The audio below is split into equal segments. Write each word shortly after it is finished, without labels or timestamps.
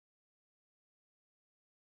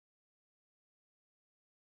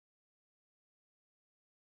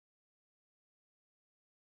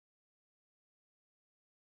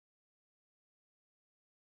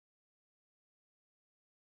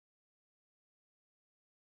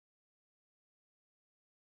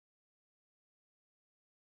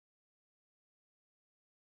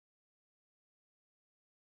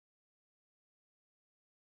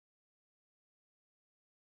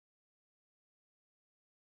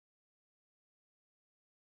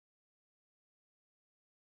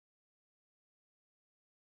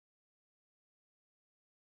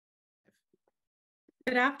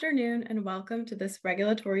Good afternoon and welcome to this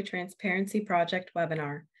Regulatory Transparency Project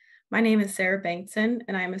webinar. My name is Sarah Bankson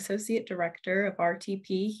and I am Associate Director of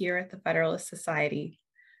RTP here at the Federalist Society.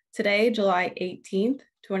 Today, July 18th,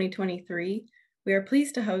 2023, we are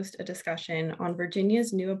pleased to host a discussion on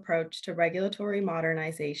Virginia's new approach to regulatory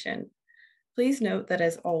modernization. Please note that,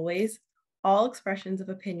 as always, all expressions of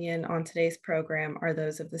opinion on today's program are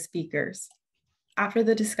those of the speakers. After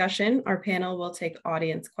the discussion, our panel will take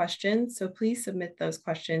audience questions, so please submit those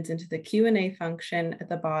questions into the Q&A function at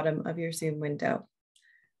the bottom of your Zoom window.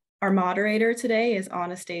 Our moderator today is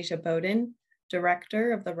Anastasia Bowden,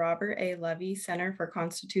 Director of the Robert A. Levy Center for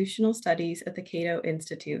Constitutional Studies at the Cato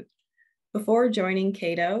Institute. Before joining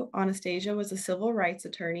Cato, Anastasia was a civil rights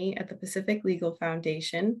attorney at the Pacific Legal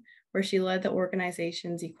Foundation, where she led the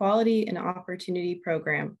organization's Equality and Opportunity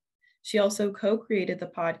Program. She also co-created the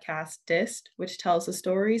podcast DIST, which tells the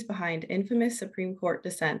stories behind infamous Supreme Court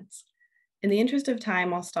dissents. In the interest of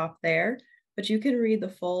time, I'll stop there, but you can read the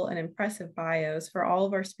full and impressive bios for all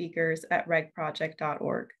of our speakers at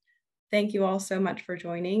regproject.org. Thank you all so much for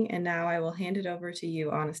joining, and now I will hand it over to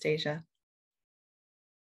you, Anastasia.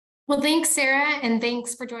 Well, thanks, Sarah, and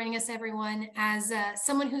thanks for joining us, everyone. As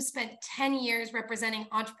someone who spent 10 years representing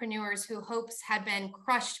entrepreneurs whose hopes had been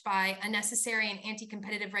crushed by unnecessary and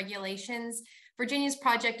anti-competitive regulations, Virginia's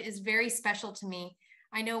project is very special to me.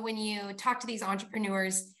 I know when you talk to these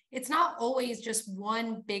entrepreneurs, it's not always just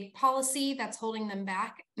one big policy that's holding them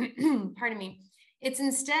back. Pardon me. It's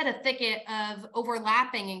instead a thicket of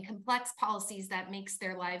overlapping and complex policies that makes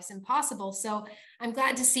their lives impossible. So I'm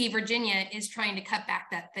glad to see Virginia is trying to cut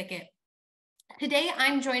back that thicket. Today,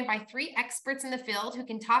 I'm joined by 3 experts in the field who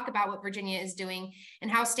can talk about what Virginia is doing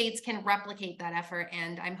and how states can replicate that effort,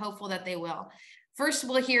 and I'm hopeful that they will. First,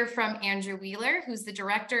 we'll hear from Andrew Wheeler, who's the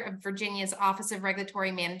director of Virginia's Office of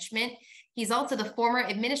Regulatory Management. He's also the former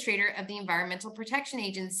administrator of the Environmental Protection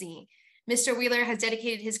Agency. Mr. Wheeler has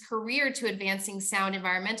dedicated his career to advancing sound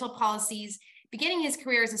environmental policies, beginning his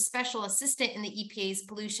career as a special assistant in the EPA's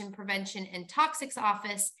Pollution Prevention and Toxics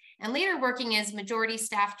Office, and later working as Majority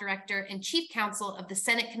Staff Director and Chief Counsel of the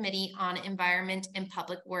Senate Committee on Environment and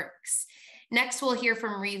Public Works. Next, we'll hear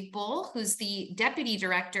from Reeve Bull, who's the Deputy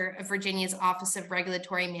Director of Virginia's Office of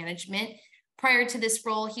Regulatory Management. Prior to this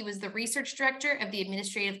role, he was the research director of the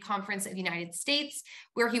Administrative Conference of the United States,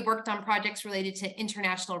 where he worked on projects related to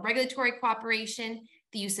international regulatory cooperation,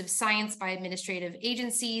 the use of science by administrative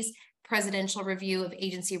agencies, presidential review of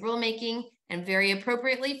agency rulemaking, and very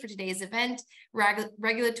appropriately for today's event,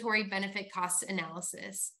 regulatory benefit cost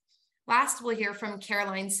analysis. Last, we'll hear from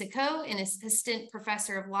Caroline Sicko, an assistant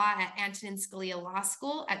professor of law at Antonin Scalia Law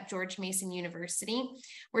School at George Mason University,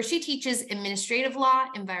 where she teaches administrative law,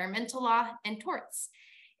 environmental law, and torts.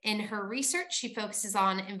 In her research, she focuses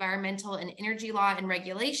on environmental and energy law and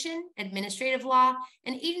regulation, administrative law,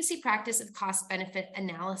 and agency practice of cost-benefit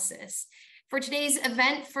analysis. For today's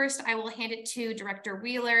event, first, I will hand it to Director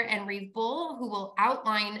Wheeler and Reeve Bull, who will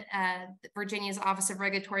outline Virginia's Office of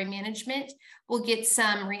Regulatory Management. We'll get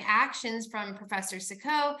some reactions from Professor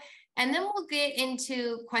Sicko, and then we'll get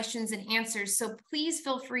into questions and answers. So please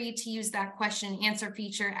feel free to use that question and answer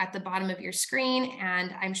feature at the bottom of your screen,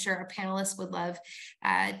 and I'm sure our panelists would love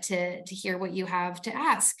to hear what you have to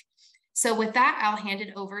ask. So with that, I'll hand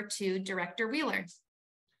it over to Director Wheeler.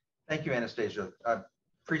 Thank you, Anastasia.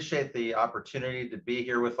 Appreciate the opportunity to be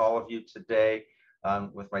here with all of you today,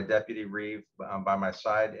 with my deputy Reeve by my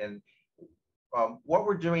side. And what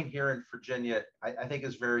we're doing here in Virginia, I think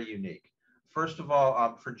is very unique. First of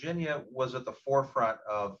all, Virginia was at the forefront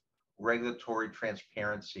of regulatory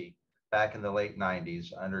transparency back in the late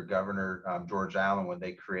 90s under Governor George Allen, when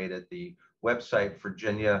they created the website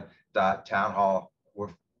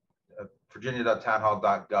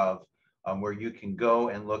virginia.townhall.gov. Where you can go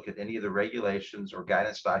and look at any of the regulations or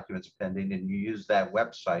guidance documents pending, and you use that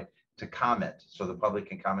website to comment, so the public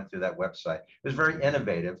can comment through that website. It was very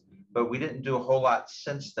innovative, but we didn't do a whole lot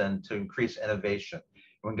since then to increase innovation.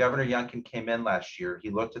 When Governor Youngkin came in last year,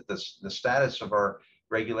 he looked at the status of our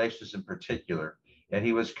regulations in particular, and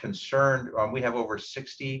he was concerned. We have over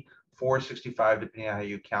 64, 65, depending on how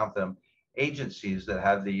you count them, agencies that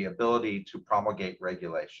have the ability to promulgate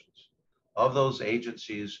regulations. Of those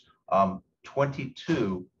agencies,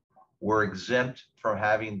 22 were exempt from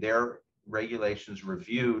having their regulations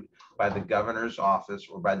reviewed by the governor's office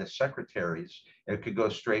or by the secretaries. It could go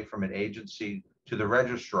straight from an agency to the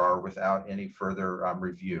registrar without any further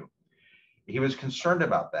review. He was concerned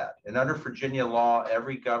about that. And under Virginia law,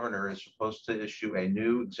 every governor is supposed to issue a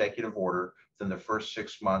new executive order within the first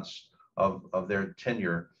 6 months of their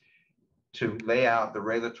tenure to lay out the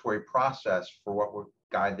regulatory process for what would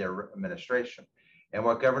guide their administration. And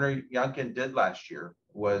what Governor Youngkin did last year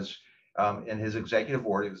was, in his executive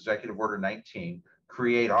order 19,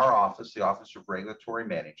 create our office, the Office of Regulatory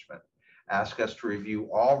Management, ask us to review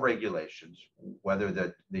all regulations,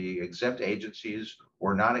 whether the exempt agencies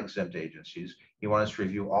or non-exempt agencies. He wanted us to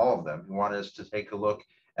review all of them. He wanted us to take a look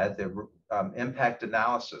at the impact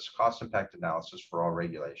analysis, cost impact analysis for all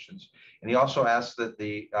regulations. And he also asked that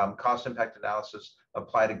the cost impact analysis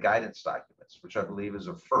apply to guidance documents, which I believe is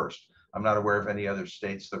a first. I'm not aware of any other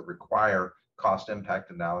states that require cost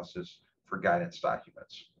impact analysis for guidance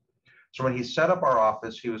documents. So when he set up our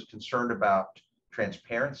office, he was concerned about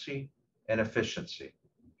transparency and efficiency.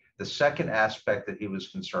 The second aspect that he was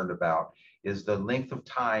concerned about is the length of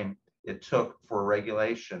time it took for a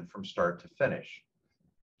regulation from start to finish.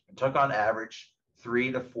 It took on average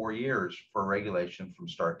 3 to 4 years for a regulation from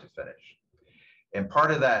start to finish. And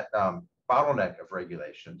part of that bottleneck of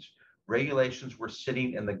regulations were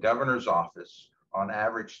sitting in the governor's office on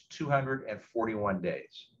average 241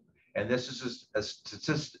 days. And this is a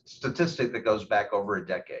statistic that goes back over a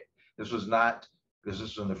decade. This was not, because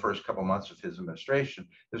this was in the first couple months of his administration,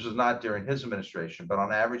 this was not during his administration, but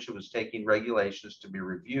on average, it was taking regulations to be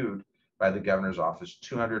reviewed by the governor's office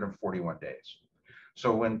 241 days.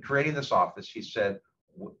 So when creating this office, he said,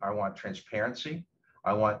 I want transparency.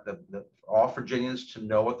 I want all Virginians to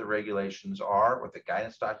know what the regulations are, what the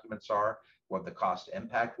guidance documents are, what the cost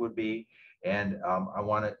impact would be. And I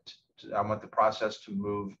want the process to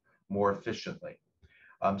move more efficiently.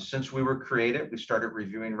 Since we were created, we started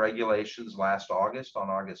reviewing regulations last August, on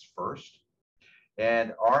August 1st.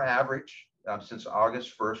 And our average, since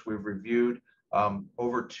August 1st, we've reviewed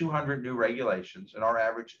over 200 new regulations, and our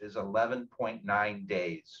average is 11.9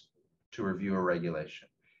 days to review a regulation,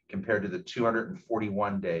 compared to the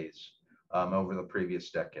 241 days over the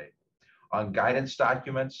previous decade. On guidance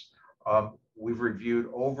documents, we've reviewed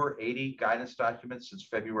over 80 guidance documents since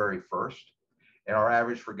February 1st. And our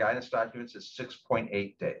average for guidance documents is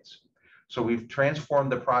 6.8 days. So we've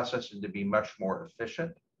transformed the process into be much more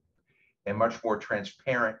efficient and much more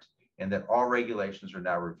transparent, in that all regulations are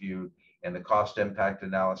now reviewed and the cost impact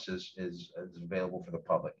analysis is available for the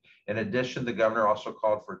public. In addition, the governor also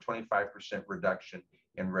called for a 25% reduction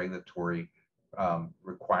in regulatory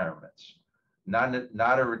requirements. Not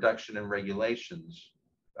a reduction in regulations,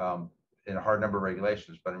 in a hard number of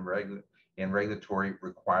regulations, but in regulatory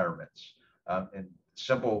requirements. And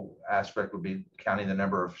simple aspect would be counting the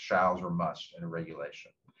number of shalls or musts in a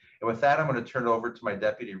regulation. And with that, I'm going to turn it over to my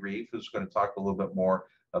deputy Reeve, who's going to talk a little bit more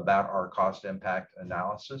about our cost impact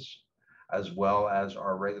analysis, as well as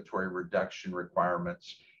our regulatory reduction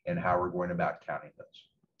requirements and how we're going about counting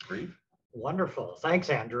those. Reeve? Wonderful. Thanks,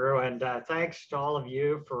 Andrew. And thanks to all of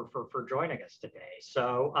you for joining us today.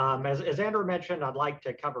 So as Andrew mentioned, I'd like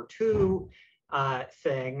to cover two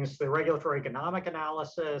things: the regulatory economic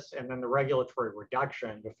analysis and then the regulatory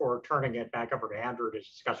reduction, before turning it back over to Andrew to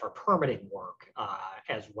discuss our permitting work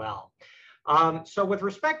as well. So with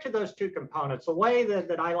respect to those two components, the way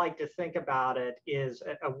that I like to think about it is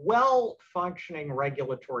a well-functioning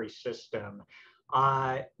regulatory system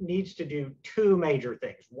needs to do two major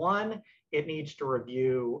things. One, it needs to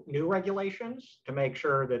review new regulations to make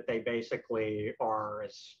sure that they basically are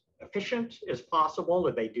as efficient as possible,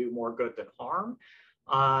 that they do more good than harm.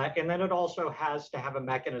 And then it also has to have a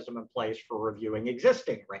mechanism in place for reviewing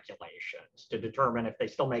existing regulations to determine if they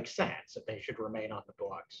still make sense, if they should remain on the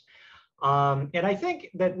books. And I think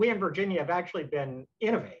that we in Virginia have actually been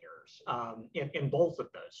innovators in both of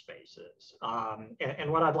those spaces. And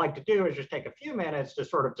what I'd like to do is just take a few minutes to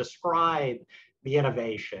sort of describe the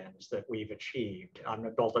innovations that we've achieved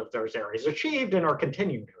on both of those areas, achieved and are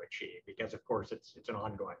continuing to achieve, because of course it's an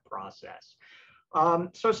ongoing process.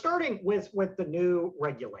 So starting with the new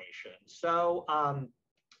regulations. So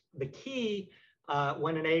the key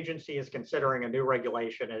when an agency is considering a new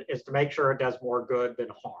regulation is to make sure it does more good than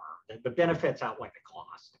harm, that the benefits outweigh the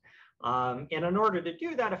cost. And in order to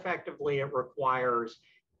do that effectively, it requires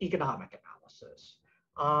economic analysis.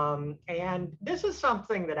 And this is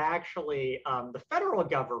something that actually the federal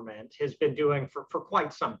government has been doing for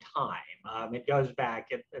quite some time. It goes back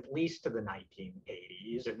at least to the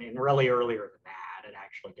 1980s, and really earlier than that. It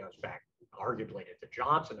actually goes back arguably to the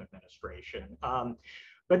Johnson administration.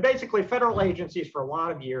 But basically, federal agencies for a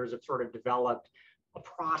lot of years have sort of developed a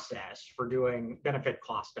process for doing benefit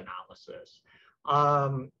cost analysis.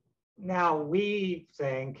 Now, we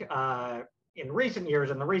think in recent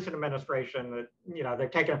years, in the recent administration, that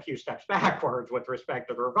they've taken a few steps backwards with respect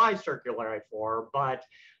to the revised Circular A4, but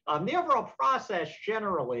the overall process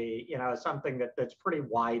generally, is something that's pretty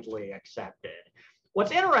widely accepted.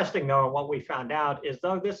 What's interesting, though, and what we found out is,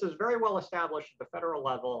 though this is very well established at the federal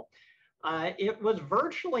level, it was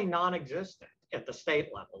virtually non-existent at the state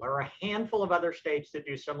level. There are a handful of other states that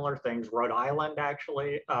do similar things. Rhode Island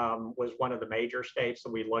actually was one of the major states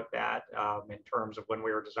that we looked at in terms of when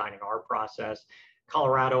we were designing our process.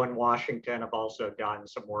 Colorado and Washington have also done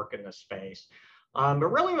some work in this space. But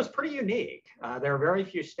really it was pretty unique. There are very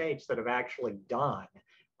few states that have actually done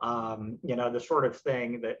the sort of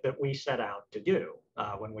thing that we set out to do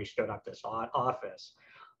when we stood up this office.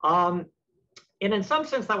 And in some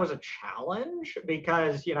sense, that was a challenge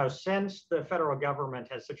because, since the federal government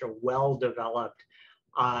has such a well-developed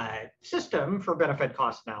system for benefit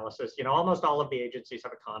cost analysis, almost all of the agencies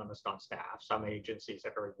have economists on staff. Some agencies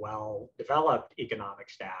have very well-developed economic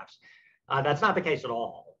staffs. That's not the case at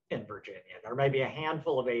all in Virginia. There may be a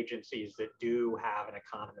handful of agencies that do have an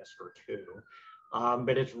economist or two,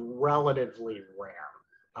 but it's relatively rare.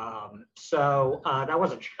 So that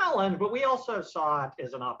was a challenge, but we also saw it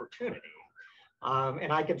as an opportunity.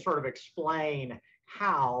 And I can sort of explain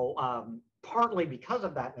how, partly because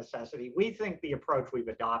of that necessity, we think the approach we've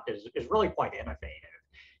adopted is really quite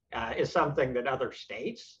innovative, is something that other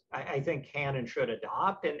states, I think, can and should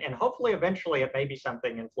adopt. And hopefully, eventually, it may be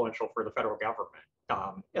something influential for the federal government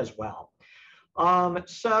as well.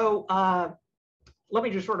 So let me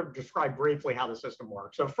just sort of describe briefly how the system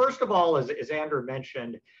works. So first of all, as Andrew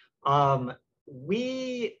mentioned,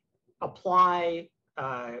 we apply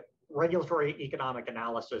regulatory economic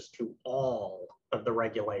analysis to all of the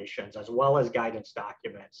regulations as well as guidance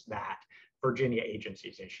documents that Virginia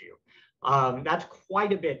agencies issue. That's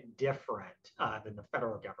quite a bit different than the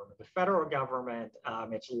federal government. The federal government,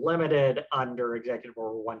 it's limited under Executive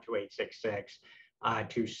Order 12866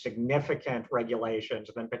 to significant regulations,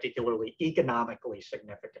 and then particularly economically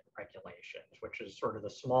significant regulations, which is sort of the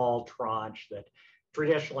small tranche that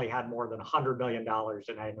traditionally had more than $100 million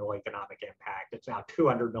in annual economic impact. It's now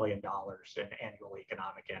 $200 million in annual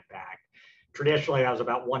economic impact. Traditionally, that was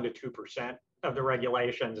about 1% to 2% of the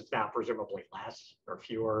regulations. It's now presumably less or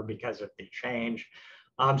fewer because of the change.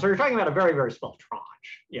 So you're talking about a very, very small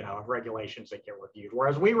tranche, of regulations that get reviewed,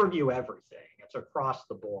 whereas we review everything. It's across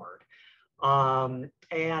the board. And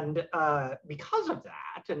because of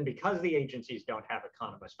that, and because the agencies don't have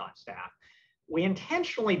economists on staff, we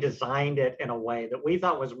intentionally designed it in a way that we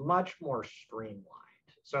thought was much more streamlined.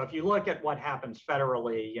 So if you look at what happens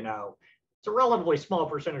federally, it's a relatively small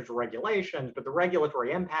percentage of regulations, but the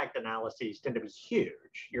regulatory impact analyses tend to be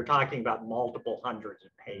huge. You're talking about multiple hundreds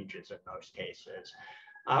of pages in most cases.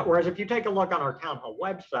 Whereas if you take a look on our town hall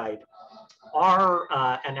website, our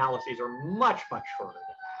analyses are much, much shorter than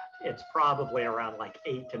that. It's probably around like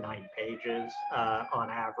 8 to 9 pages on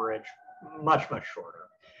average, much, much shorter.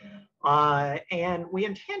 And we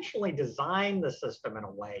intentionally designed the system in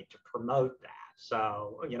a way to promote that.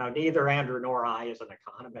 So, neither Andrew nor I is an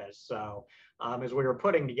economist. So as we were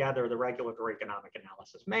putting together the regulatory economic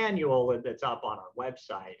analysis manual that's up on our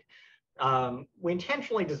website, we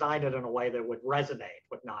intentionally designed it in a way that would resonate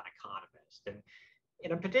with non-economists. And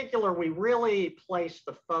in particular, we really placed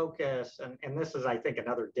the focus, and this is, I think,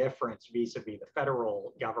 another difference vis-a-vis the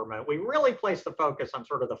federal government, we really placed the focus on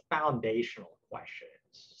sort of the foundational questions.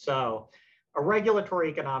 So a regulatory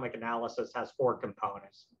economic analysis has 4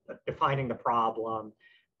 components: defining the problem,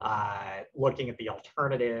 looking at the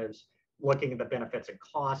alternatives, looking at the benefits and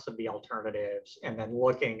costs of the alternatives, and then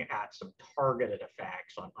looking at some targeted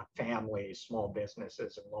effects on families, small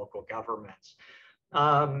businesses, and local governments.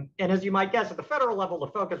 And as you might guess, at the federal level, the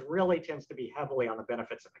focus really tends to be heavily on the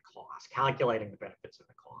benefits and the cost, calculating the benefits and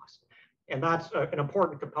the cost. And that's an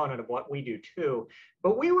important component of what we do too.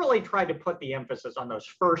 But we really tried to put the emphasis on those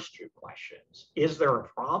first 2 questions. Is there a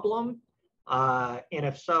problem? And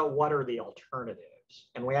if so, what are the alternatives?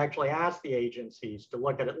 And we actually asked the agencies to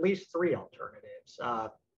look at least 3 alternatives: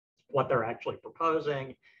 what they're actually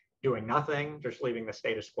proposing, doing nothing, just leaving the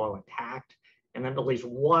status quo intact, and then at least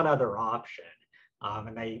one other option.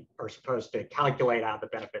 And they are supposed to calculate out the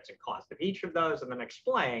benefits and costs of each of those and then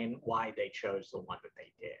explain why they chose the one that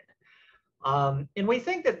they did. And we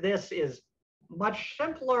think that this is much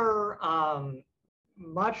simpler,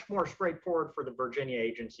 much more straightforward for the Virginia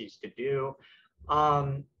agencies to do.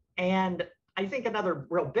 And I think another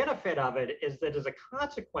real benefit of it is that as a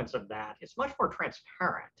consequence of that, it's much more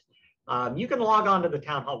transparent. You can log on to the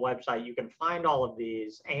town hall website, you can find all of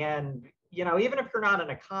these, and even if you're not an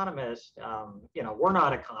economist, we're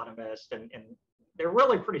not economists, and they're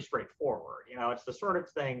really pretty straightforward. It's the sort of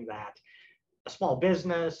thing that a small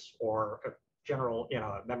business or a general,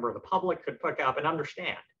 a member of the public could pick up and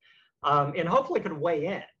understand, and hopefully could weigh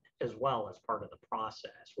in as well as part of the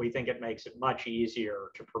process. We think it makes it much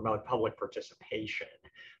easier to promote public participation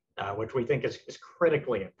which we think is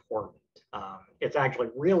critically important. It's actually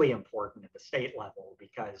really important at the state level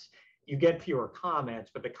because you get fewer comments,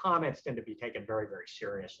 but the comments tend to be taken very, very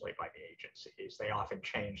seriously by the agencies. They often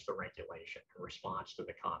change the regulation in response to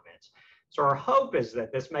the comments. So our hope is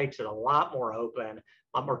that this makes it a lot more open,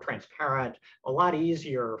 a lot more transparent, a lot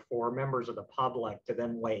easier for members of the public to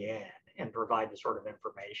then weigh in and provide the sort of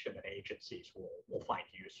information that agencies will find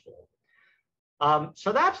useful.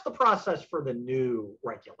 So that's the process for the new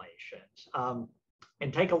regulations.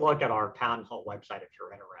 And take a look at our town hall website if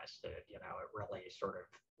you're interested. You know, it really sort of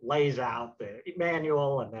lays out the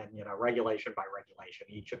manual and then, you know, regulation by regulation.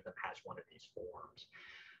 Each of them has one of these forms.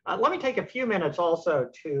 Let me take a few minutes also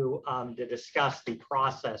to discuss the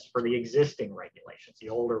process for the existing regulations, the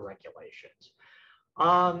older regulations.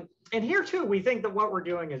 And here too, we think that what we're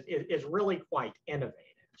doing is really quite innovative.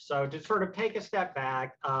 So to sort of take a step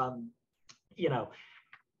back, you know,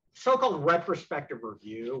 so-called retrospective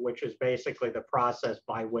review, which is basically the process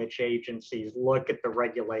by which agencies look at the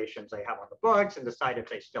regulations they have on the books and decide if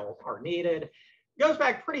they still are needed, goes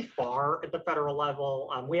back pretty far at the federal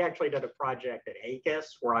level. We actually did a project at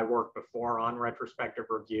ACUS where I worked before on retrospective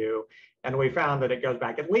review, and we found that it goes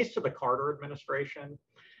back at least to the Carter administration.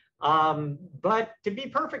 But to be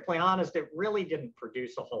perfectly honest, it really didn't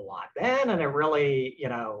produce a whole lot then, and it really, you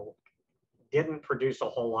know, didn't produce a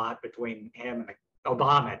whole lot between him and the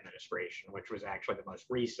Obama administration, which was actually the most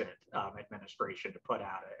recent administration to put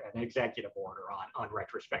out an executive order on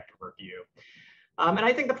retrospective review. And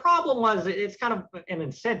I think the problem was it's kind of an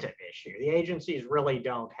incentive issue. The agencies really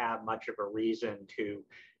don't have much of a reason to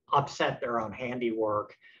upset their own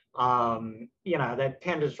handiwork. You know, they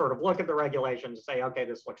tend to sort of look at the regulations and say, okay,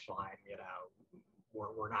 this looks fine, you know,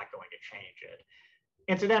 we're not going to change it.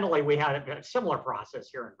 Incidentally, we had a similar process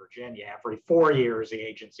here in Virginia. Every 4 years, the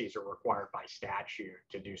agencies are required by statute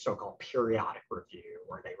to do so-called periodic review,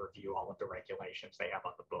 where they review all of the regulations they have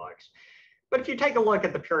on the books. But if you take a look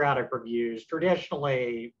at the periodic reviews,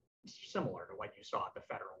 traditionally similar to what you saw at the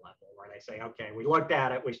federal level, where they say, okay, we looked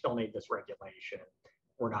at it, we still need this regulation,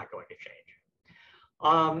 we're not going to change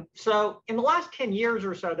it. So in the last 10 years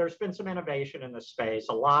or so, there's been some innovation in this space.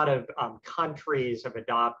 A lot of countries have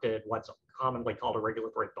adopted what's commonly called a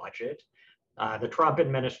regulatory budget. The Trump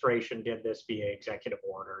administration did this via executive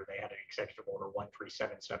order. They had an executive order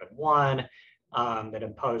 13771 that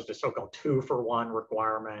imposed a so-called 2-for-1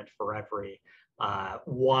 requirement for every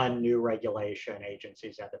one new regulation.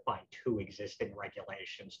 Agencies had to find 2 existing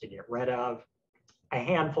regulations to get rid of. A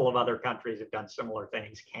handful of other countries have done similar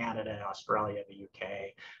things: Canada, Australia, the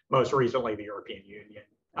UK. Most recently, the European Union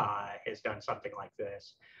has done something like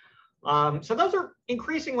this. So those are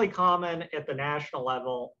increasingly common at the national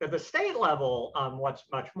level. At the state level, what's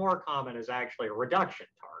much more common is actually a reduction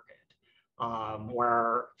target,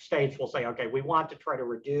 where states will say, okay, we want to try to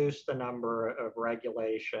reduce the number of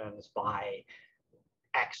regulations by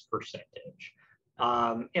X percentage.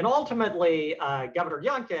 And ultimately, Governor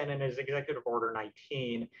Youngkin in his Executive Order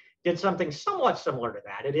 19 did something somewhat similar to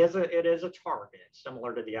that. It is a target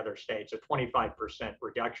similar to the other states, a 25%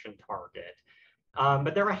 reduction target.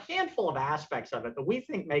 But there are a handful of aspects of it that we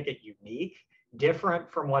think make it unique,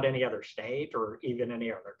 different from what any other state or even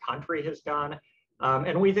any other country has done.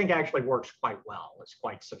 And we think actually works quite well. It's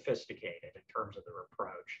quite sophisticated in terms of their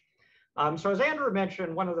approach. So as Andrew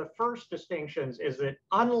mentioned, one of the first distinctions is that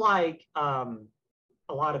unlike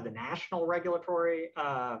a lot of the national regulatory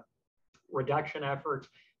reduction efforts,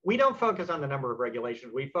 we don't focus on the number of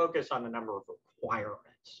regulations. We focus on the number of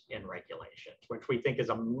requirements in regulations, which we think is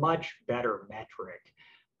a much better metric.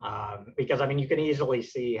 Because I mean, you can easily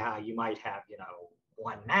see how you might have, you know,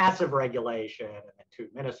 one massive regulation and then 2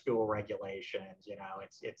 minuscule regulations. You know,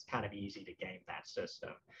 it's kind of easy to game that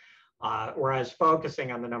system. Whereas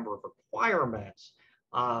focusing on the number of requirements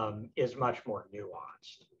is much more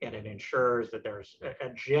nuanced, and it ensures that there's a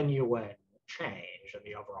genuine change in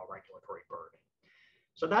the overall regulatory burden.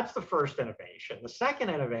 So that's the first innovation. The second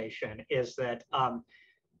innovation is that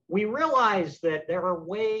we realize that there are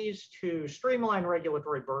ways to streamline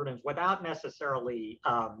regulatory burdens without necessarily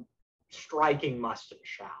striking must and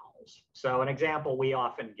shalls. So an example we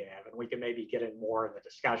often give, and we can maybe get in more in the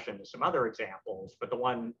discussion to some other examples, but the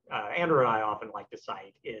one Andrew and I often like to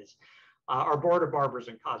cite is our Board of Barbers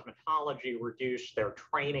and Cosmetology reduced their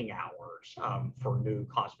training hours for new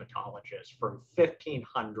cosmetologists from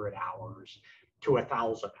 1,500 hours to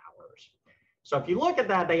 1,000 hours. So if you look at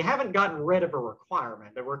that, they haven't gotten rid of a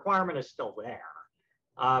requirement. The requirement is still there,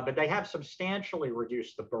 but they have substantially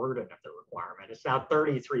reduced the burden of the requirement. It's now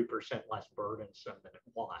 33% less burdensome than it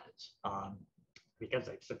was because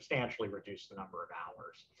they've substantially reduced the number of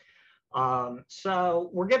hours. So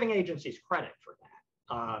we're giving agencies credit for that.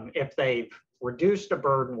 If they've reduced a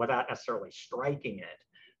burden without necessarily striking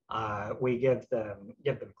it, we give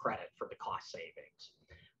them credit for the cost savings.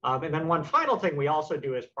 And then one final thing we also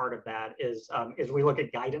do as part of that is we look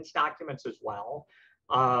at guidance documents as well.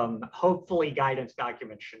 Hopefully guidance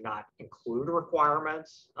documents should not include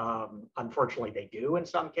requirements. Unfortunately, they do in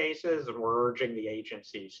some cases, and we're urging the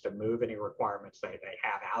agencies to move any requirements they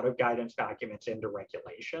have out of guidance documents into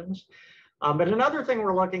regulations. But another thing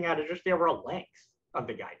we're looking at is just the overall length of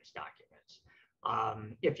the guidance documents.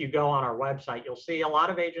 If you go on our website, you'll see a lot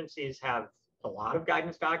of agencies have a lot of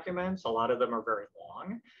guidance documents. A lot of them are very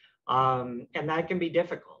long, and that can be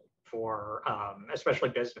difficult for especially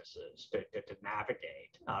businesses to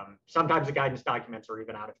navigate. Sometimes the guidance documents are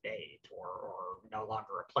even out of date or no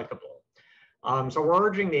longer applicable. So we're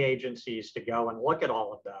urging the agencies to go and look at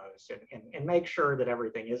all of those and make sure that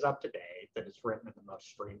everything is up to date, that it's written in the most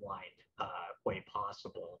streamlined way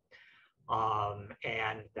possible,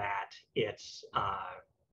 and that it's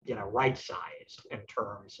right-sized in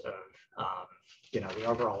terms of the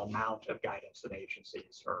overall amount of guidance that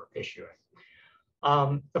agencies are issuing.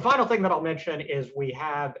 The final thing that I'll mention is we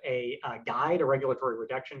have a guide, a regulatory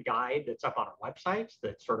reduction guide that's up on our website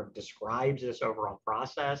that sort of describes this overall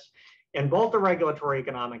process. And both the regulatory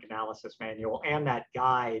economic analysis manual and that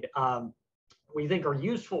guide, we think are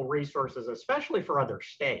useful resources, especially for other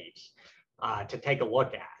states to take a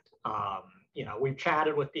look at. We've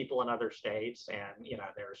chatted with people in other states and,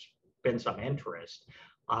 there's been some interest.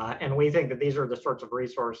 And we think that these are the sorts of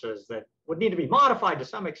resources that would need to be modified to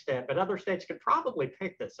some extent, but other states could probably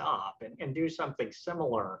pick this up and do something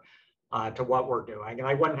similar to what we're doing. And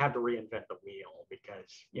I wouldn't have to reinvent the wheel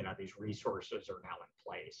because, these resources are now in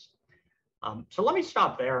place. So let me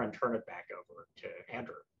stop there and turn it back over to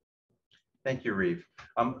Andrew. Thank you, Reeve.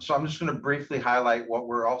 So I'm just going to briefly highlight what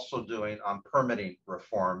we're also doing on permitting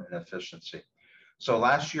reform and efficiency. So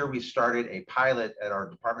last year, we started a pilot at our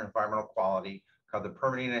Department of Environmental Quality called the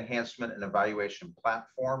Permitting Enhancement and Evaluation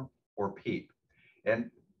Platform, or PEEP. And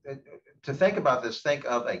to think about this, think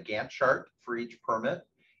of a Gantt chart for each permit,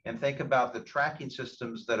 and think about the tracking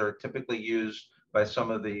systems that are typically used by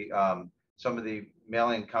some of the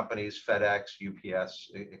mailing companies, FedEx,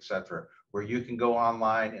 UPS, et cetera, where you can go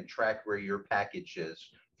online and track where your package is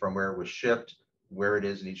from where it was shipped, where it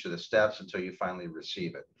is in each of the steps until you finally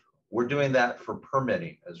receive it. We're doing that for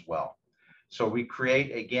permitting as well. So we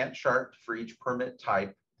create a Gantt chart for each permit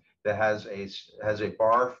type that has a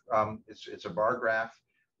bar, it's a bar graph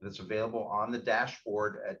that's available on the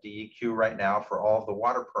dashboard at DEQ right now for all of the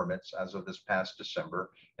water permits as of this past December.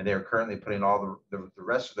 And they are currently putting all the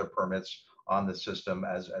rest of their permits on the system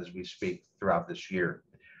as we speak throughout this year.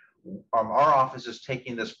 Our office is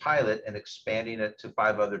taking this pilot and expanding it to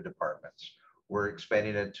 5 other departments. We're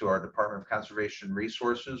expanding it to our Department of Conservation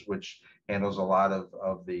Resources, which handles a lot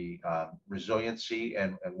of the resiliency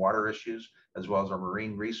and water issues, as well as our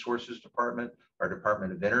Marine Resources Department, our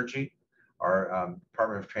Department of Energy, our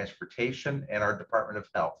Department of Transportation, and our Department of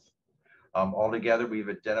Health. Altogether, we've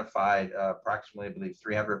identified approximately, I believe,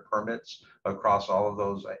 300 permits across all of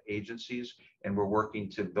those agencies, and we're working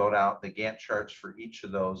to build out the Gantt charts for each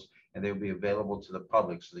of those, and they'll be available to the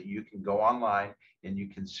public so that you can go online and you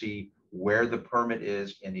can see where the permit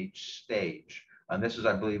is in each stage. And this is,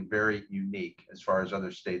 I believe, very unique as far as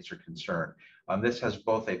other states are concerned. This has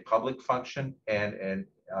both a public function and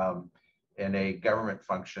a government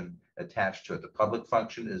function attached to it. The public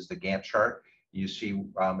function is the Gantt chart. You see,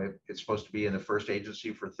 it's supposed to be in the first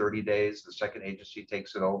agency for 30 days. The second agency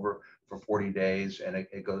takes it over for 40 days, and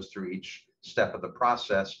it goes through each step of the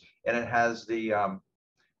process. And it has the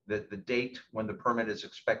date when the permit is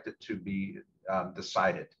expected to be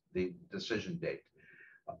decided, the decision date.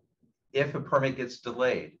 If a permit gets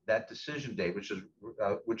delayed, that decision date,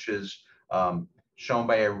 which is shown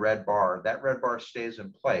by a red bar, that red bar stays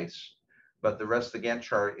in place, but the rest of the Gantt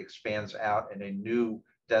chart expands out and a new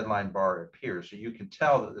deadline bar appears. So you can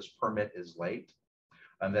tell that this permit is late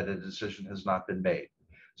and that a decision has not been made.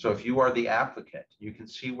 So if you are the applicant, you can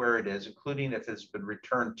see where it is, including if it's been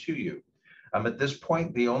returned to you. At this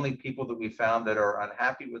point, the only people that we found that are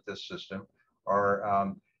unhappy with this system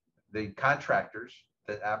are the contractors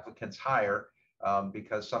that applicants hire,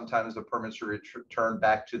 because sometimes the permits are returned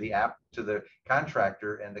back to the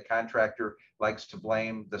contractor, and the contractor likes to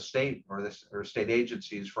blame the state or state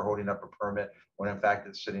agencies for holding up a permit when in fact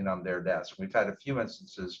it's sitting on their desk. We've had a few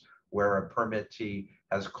instances where a permittee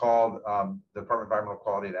has called the Department of Environmental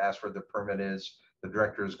Quality to ask where the permit is. The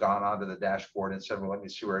director has gone onto the dashboard and said, well, let me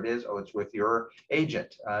see where it is. Oh, it's with your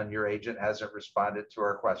agent, and your agent hasn't responded to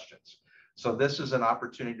our questions. So this is an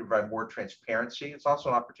opportunity to provide more transparency. It's also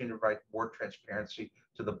an opportunity to provide more transparency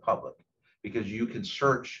to the public. because you can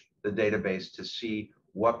search the database to see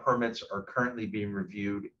what permits are currently being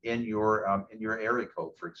reviewed in your area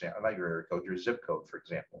code, for example, not your area code, your zip code, for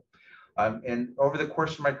example. And over the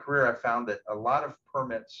course of my career, I found that a lot of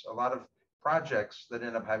permits, a lot of projects that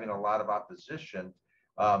end up having a lot of opposition,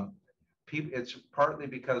 it's partly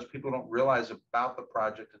because people don't realize about the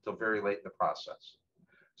project until very late in the process.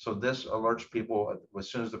 So this alerts people as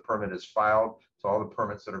soon as the permit is filed to all the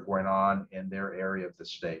permits that are going on in their area of the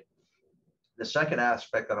state. The second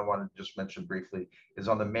aspect that I want to just mention briefly is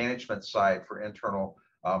on the management side for internal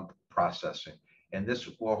processing. And this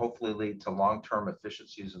will hopefully lead to long-term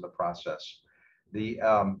efficiencies in the process. The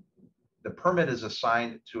permit is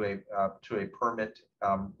assigned to a permit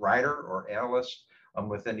writer or analyst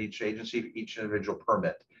within each agency, each individual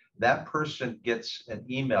permit. That person gets an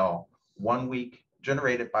email 1 week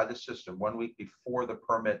generated by the system 1 week before the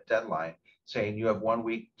permit deadline saying you have 1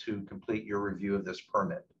 week to complete your review of this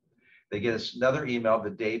permit. They get another email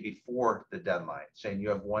the day before the deadline saying you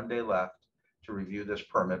have 1 day left to review this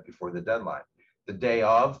permit before the deadline. The day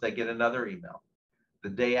of, they get another email. The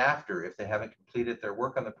day after, if they haven't completed their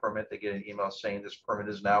work on the permit, they get an email saying this permit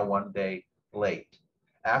is now 1 day late.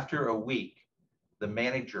 After a week, the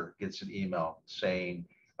manager gets an email saying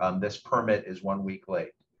this permit is 1 week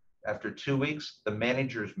late. After 2 weeks, the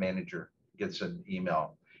manager's manager gets an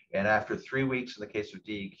email. And after 3 weeks, in the case of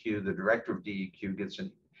DEQ, the director of DEQ gets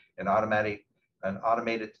an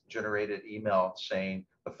automated generated email saying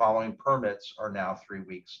the following permits are now 3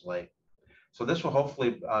 weeks late. So this will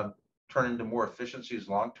hopefully turn into more efficiencies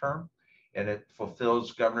long-term, and it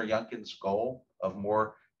fulfills Governor Youngkin's goal of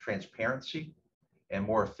more transparency and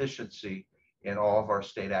more efficiency in all of our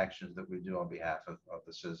state actions that we do on behalf of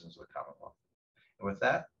the citizens of the Commonwealth. And with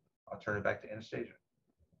that, I'll turn it back to Anastasia.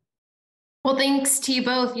 Well, thanks to you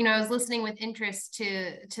both. You know, I was listening with interest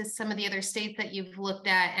to some of the other states that you've looked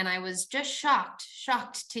at, and I was just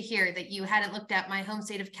shocked to hear that you hadn't looked at my home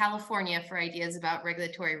state of California for ideas about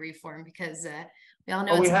regulatory reform, because we all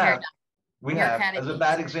know it's a paradox. We have, as a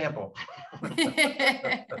bad example.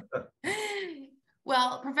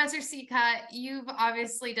 Well, Professor Seacott, you've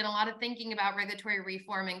obviously done a lot of thinking about regulatory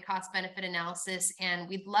reform and cost-benefit analysis, and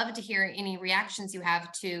we'd love to hear any reactions you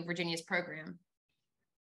have to Virginia's program.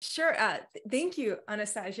 Sure. Thank you,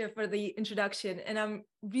 Anastasia, for the introduction. And I'm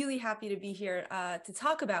really happy to be here to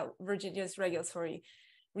talk about Virginia's regulatory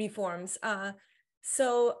reforms. As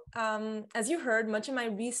you heard, much of my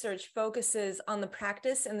research focuses on the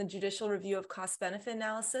practice and the judicial review of cost-benefit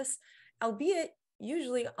analysis, albeit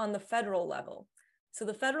usually on the federal level. So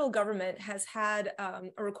the federal government has had a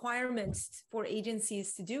requirement for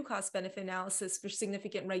agencies to do cost-benefit analysis for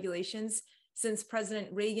significant regulations since President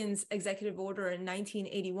Reagan's executive order in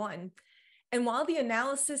 1981. And while the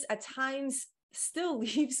analysis at times still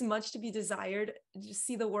leaves much to be desired, just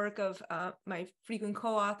see the work of my frequent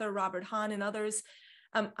co-author, Robert Hahn, and others,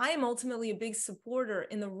 I am ultimately a big supporter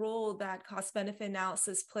in the role that cost-benefit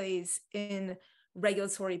analysis plays in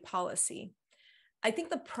regulatory policy. I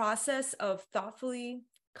think the process of thoughtfully,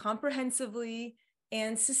 comprehensively,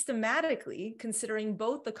 and systematically considering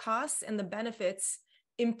both the costs and the benefits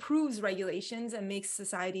improves regulations and makes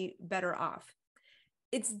society better off.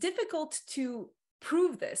 It's difficult to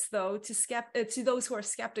prove this, though, to those who are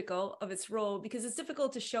skeptical of its role, because it's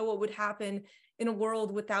difficult to show what would happen in a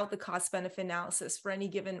world without the cost-benefit analysis for any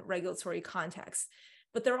given regulatory context.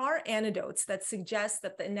 But there are anecdotes that suggest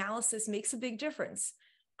that the analysis makes a big difference.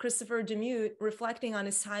 Christopher Demuth, reflecting on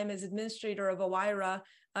his time as administrator of OIRA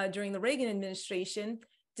during the Reagan administration,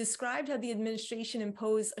 described how the administration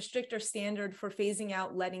imposed a stricter standard for phasing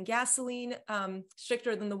out lead in gasoline,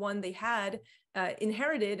 stricter than the one they had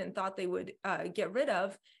inherited and thought they would get rid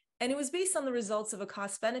of. And it was based on the results of a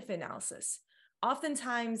cost-benefit analysis.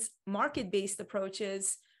 Oftentimes, market-based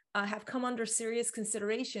approaches have come under serious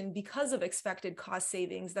consideration because of expected cost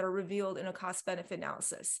savings that are revealed in a cost-benefit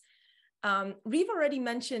analysis. We've already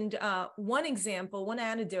mentioned one example, one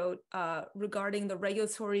anecdote regarding the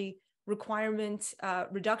regulatory requirement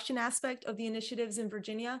reduction aspect of the initiatives in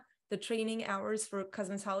Virginia, the training hours for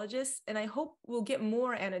cosmetologists. And I hope we'll get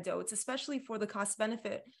more anecdotes, especially for the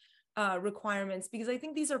cost-benefit requirements, because I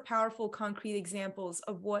think these are powerful, concrete examples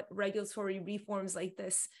of what regulatory reforms like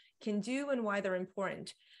this can do and why they're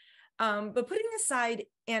important. But putting aside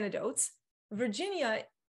anecdotes, Virginia,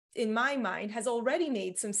 in my mind, has already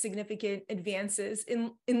made some significant advances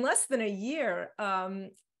in less than a year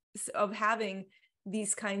of having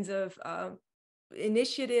these kinds of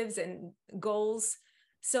initiatives and goals.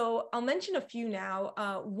 So I'll mention a few now.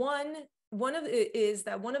 One of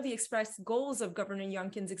the expressed goals of Governor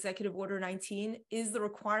Youngkin's Executive Order 19 is the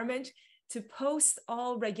requirement to post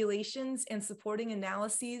all regulations and supporting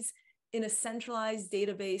analyses in a centralized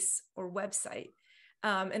database or website.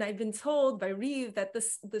 And I've been told by Reeve that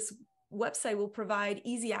this website will provide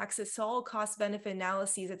easy access to all cost-benefit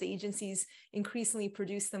analyses as the agencies increasingly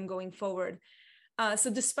produce them going forward.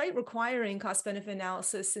 So despite requiring cost-benefit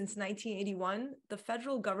analysis since 1981, the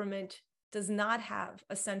federal government does not have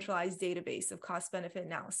a centralized database of cost-benefit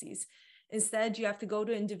analyses. Instead, you have to go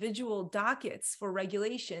to individual dockets for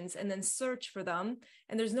regulations and then search for them.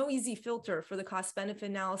 And there's no easy filter for the cost-benefit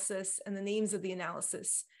analysis, and the names of the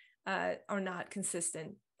analysis are not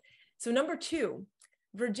consistent. So number two,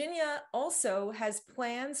 Virginia also has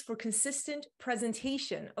plans for consistent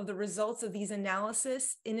presentation of the results of these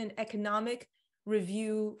analysis in an economic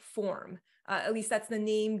review form. At least that's the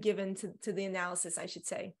name given to the analysis, I should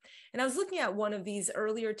say. And I was looking at one of these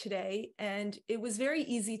earlier today, and it was very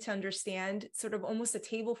easy to understand, sort of almost a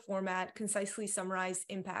table format, concisely summarized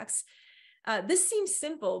impacts. This seems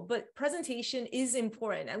simple, but presentation is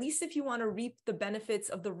important, at least if you want to reap the benefits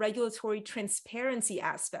of the regulatory transparency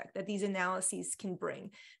aspect that these analyses can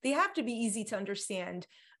bring. They have to be easy to understand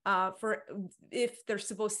for if they're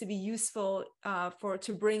supposed to be useful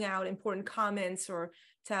to bring out important comments or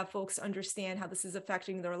to have folks understand how this is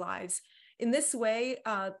affecting their lives. In this way,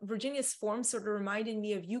 Virginia's form sort of reminded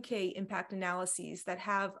me of UK impact analyses that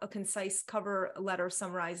have a concise cover letter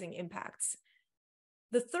summarizing impacts.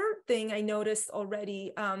 The third thing I noticed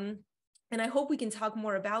already, and I hope we can talk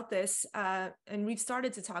more about this, and we've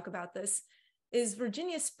started to talk about this, is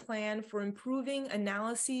Virginia's plan for improving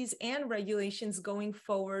analyses and regulations going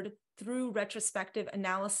forward through retrospective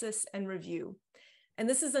analysis and review. And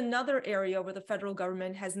this is another area where the federal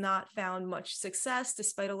government has not found much success,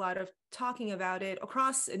 despite a lot of talking about it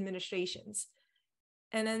across administrations.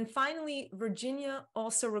 And then finally, Virginia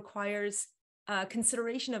also requires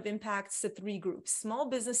consideration of impacts to three groups: small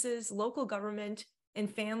businesses, local government, and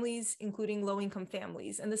families, including low-income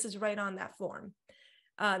families. And this is right on that form.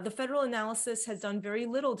 The federal analysis has done very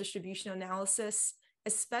little distribution analysis,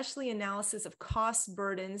 especially analysis of cost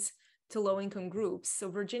burdens to low-income groups. So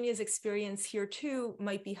Virginia's experience here too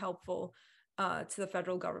might be helpful to the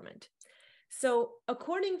federal government. So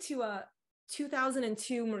according to a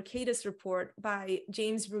 2002 Mercatus report by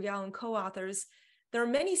James Bruegel and co-authors, there are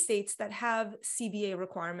many states that have CBA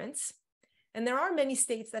requirements, and there are many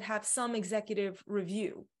states that have some executive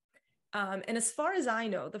review. And as far as I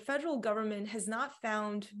know, the federal government has not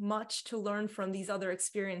found much to learn from these other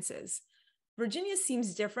experiences. Virginia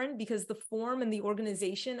seems different because the form and the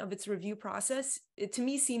organization of its review process, to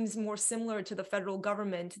me, seems more similar to the federal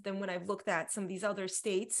government than when I've looked at some of these other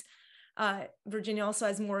states. Virginia also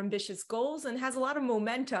has more ambitious goals and has a lot of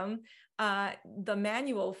momentum. The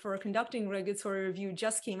manual for conducting regulatory review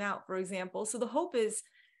just came out, for example. So the hope is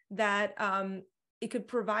that it could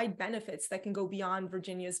provide benefits that can go beyond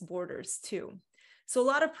Virginia's borders too. So a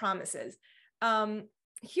lot of promises.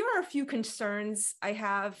 Here are a few concerns I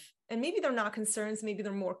have, and maybe they're not concerns, maybe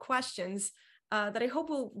they're more questions that I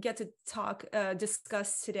hope we'll get to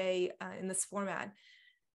discuss today in this format.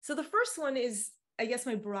 So the first one is, I guess,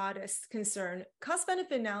 my broadest concern.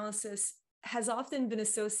 Cost-benefit analysis has often been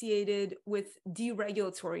associated with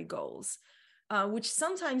deregulatory goals, which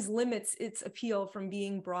sometimes limits its appeal from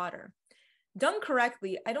being broader. Done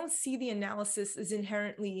correctly, I don't see the analysis as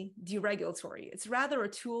inherently deregulatory. It's rather a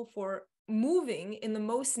tool for moving in the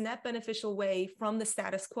most net beneficial way from the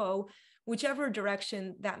status quo, whichever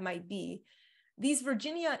direction that might be. These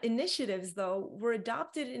Virginia initiatives, though, were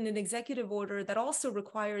adopted in an executive order that also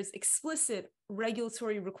requires explicit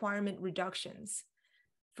regulatory requirement reductions.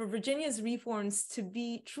 For Virginia's reforms to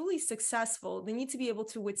be truly successful, they need to be able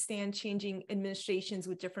to withstand changing administrations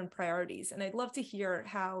with different priorities. And I'd love to hear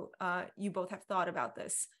how you both have thought about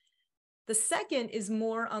this. The second is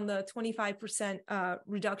more on the 25%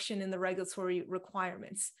 reduction in the regulatory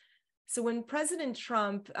requirements. So when President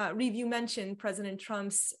Trump, Reeve, you mentioned President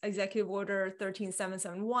Trump's Executive Order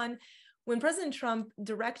 13771, when President Trump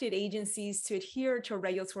directed agencies to adhere to a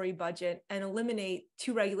regulatory budget and eliminate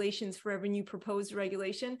 2 regulations for every new proposed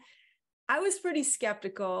regulation, I was pretty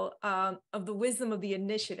skeptical of the wisdom of the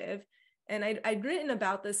initiative. And I'd written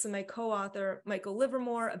about this in my co-author, Michael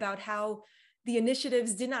Livermore, about how the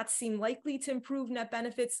initiatives did not seem likely to improve net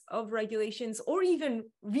benefits of regulations or even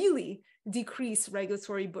really decrease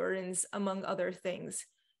regulatory burdens, among other things.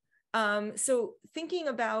 So thinking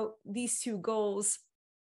about these 2 goals,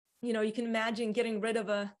 you can imagine getting rid of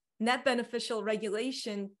a net beneficial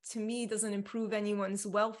regulation, to me, doesn't improve anyone's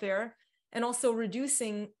welfare, and also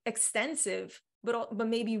reducing extensive, but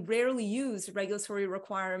maybe rarely used regulatory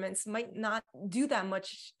requirements might not do that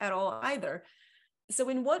much at all either. So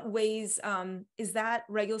in what ways is that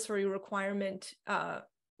regulatory requirement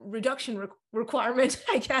reduction requirement,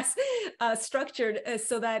 I guess, structured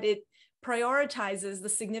so that it prioritizes the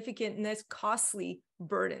significant and costly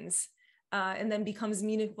burdens and then becomes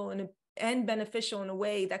meaningful and beneficial in a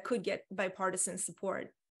way that could get bipartisan support.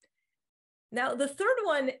 Now, the third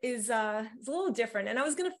one is a little different, and I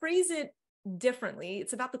was going to phrase it differently.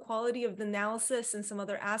 It's about the quality of the analysis and some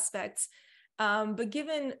other aspects. But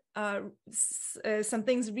given some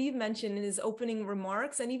things Reeve mentioned in his opening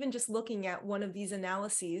remarks, and even just looking at one of these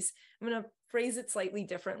analyses, I'm going to phrase it slightly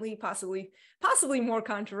differently, possibly more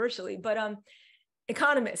controversially, but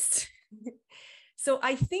economists. So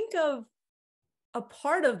I think of a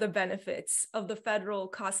part of the benefits of the federal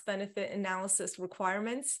cost-benefit analysis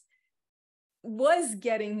requirements was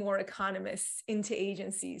getting more economists into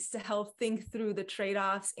agencies to help think through the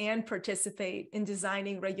trade-offs and participate in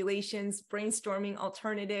designing regulations, brainstorming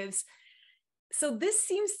alternatives. So this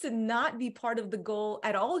seems to not be part of the goal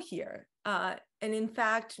at all here. And in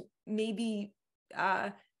fact, maybe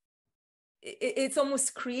it's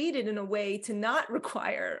almost created in a way to not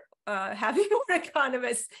require having more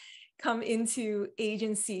economists come into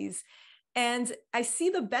agencies. And I see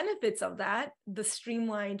the benefits of that, the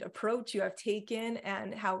streamlined approach you have taken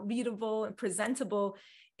and how readable and presentable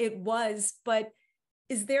it was. But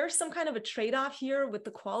is there some kind of a trade-off here with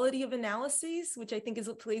the quality of analyses, which I think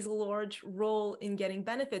plays a large role in getting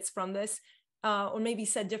benefits from this? Or maybe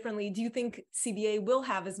said differently, do you think CBA will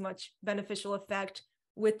have as much beneficial effect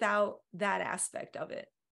without that aspect of it?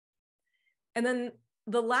 And then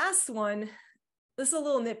the last one, this is a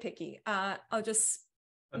little nitpicky. I'll just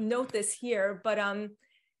note this here, but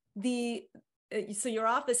so your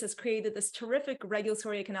office has created this terrific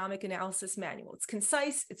regulatory economic analysis manual. It's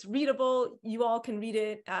concise, it's readable, you all can read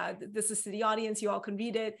it. This is to the audience, you all can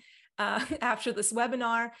read it after this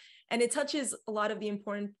webinar, and it touches a lot of the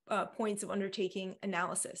important points of undertaking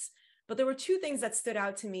analysis. But there were two things that stood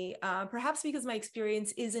out to me, perhaps because my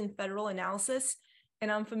experience is in federal analysis, and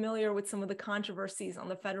I'm familiar with some of the controversies on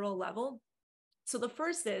the federal level. So the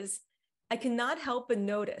first is, I cannot help but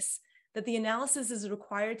notice that the analysis is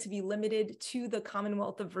required to be limited to the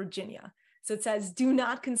Commonwealth of Virginia. So it says, do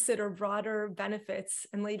not consider broader benefits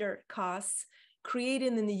and later costs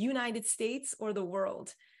created in the United States or the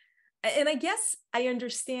world. And I guess I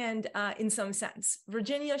understand in some sense.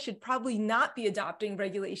 Virginia should probably not be adopting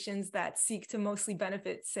regulations that seek to mostly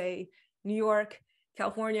benefit, say, New York,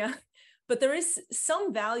 California. But there is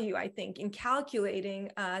some value, I think, in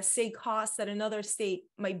calculating, say, costs that another state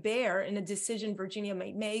might bear in a decision Virginia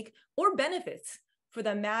might make, or benefits for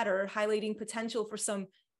that matter, highlighting potential for some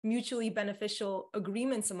mutually beneficial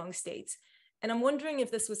agreements among states. And I'm wondering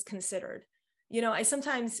if this was considered. You know, I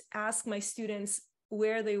sometimes ask my students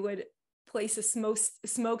where they would place a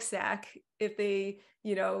smokestack if they,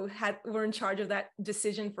 you know, were in charge of that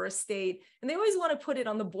decision for a state. And they always want to put it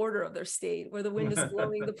on the border of their state where the wind is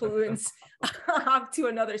blowing the pollutants off to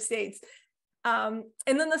another state. And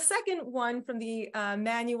then the second one from the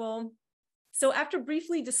manual. So after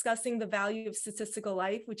briefly discussing the value of statistical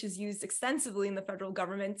life, which is used extensively in the federal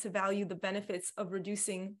government to value the benefits of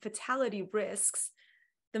reducing fatality risks,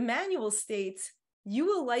 the manual states, you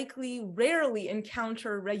will likely rarely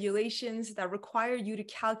encounter regulations that require you to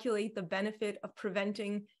calculate the benefit of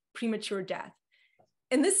preventing premature death.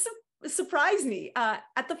 And this surprised me.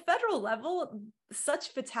 At the federal level, such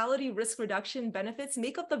fatality risk reduction benefits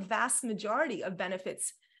make up the vast majority of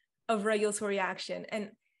benefits of regulatory action.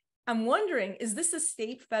 And I'm wondering, is this a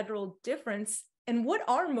state-federal difference? And what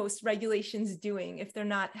are most regulations doing if they're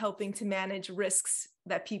not helping to manage risks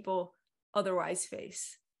that people otherwise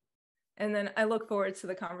face? And then I look forward to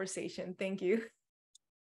the conversation. Thank you.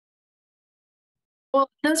 Well,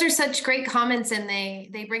 those are such great comments, and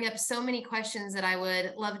they bring up so many questions that I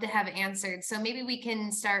would love to have answered. So maybe we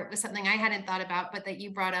can start with something I hadn't thought about, but that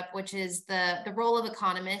you brought up, which is the role of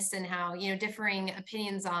economists and how, you know, differing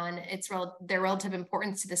opinions on their relative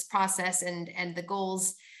importance to this process and the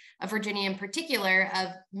goals of Virginia in particular of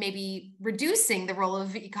maybe reducing the role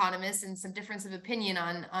of economists and some difference of opinion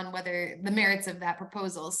on whether the merits of that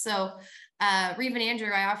proposal. So Reeve and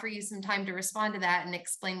Andrew, I offer you some time to respond to that and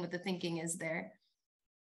explain what the thinking is there.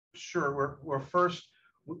 Sure. We're first,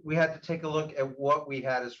 we had to take a look at what we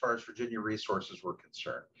had as far as Virginia resources were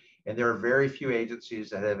concerned. And there are very few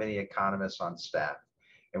agencies that have any economists on staff.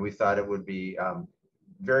 And we thought it would be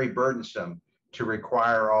very burdensome to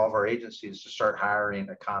require all of our agencies to start hiring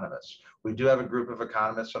economists. We do have a group of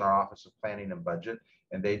economists in our Office of Planning and Budget,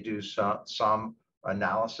 and they do some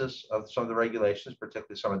analysis of some of the regulations,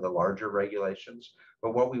 particularly some of the larger regulations.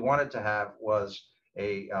 But what we wanted to have was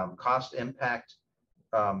a cost impact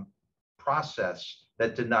process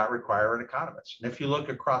that did not require an economist. And if you look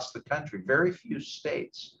across the country, very few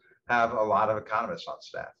states have a lot of economists on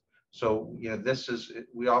staff. So, this is,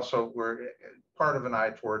 we're part of an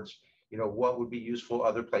eye towards, what would be useful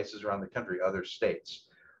other places around the country, other states.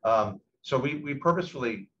 So we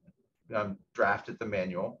purposefully drafted the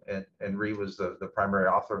manual, and Ree was the primary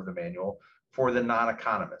author of the manual for the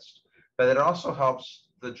non-economist, but it also helps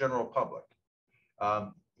the general public.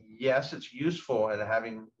 Yes, it's useful, and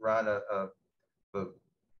having run the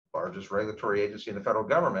largest regulatory agency in the federal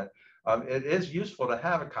government, it is useful to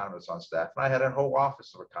have economists on staff. And I had a whole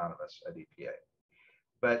office of economists at EPA.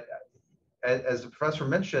 But as the professor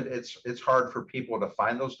mentioned, it's hard for people to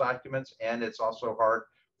find those documents, and it's also hard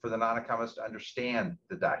for the non-economists to understand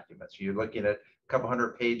the documents. You're looking at a couple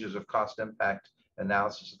hundred pages of cost impact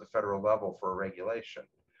analysis at the federal level for a regulation.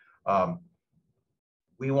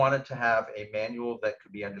 We wanted to have a manual that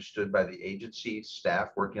could be understood by the agency staff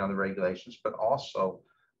working on the regulations, but also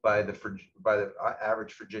by the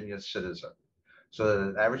average Virginia citizen. So that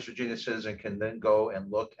an average Virginia citizen can then go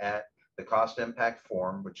and look at the cost impact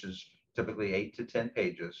form, which is typically 8 to 10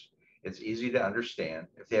 pages. It's easy to understand.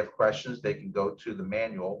 If they have questions, they can go to the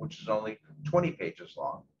manual, which is only 20 pages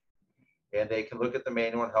long. And they can look at the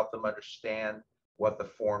manual and help them understand what the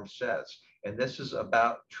form says. And this is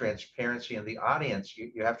about transparency in the audience.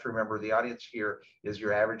 You have to remember the audience here is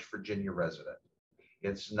your average Virginia resident.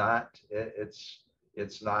 It's not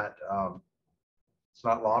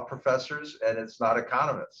law professors, and it's not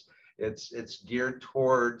economists. It's geared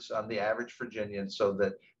towards the average Virginian, so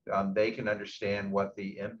that they can understand what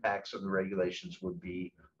the impacts of the regulations would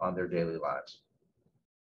be on their daily lives.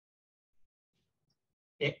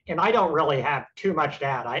 And I don't really have too much to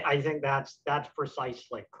add. I think that's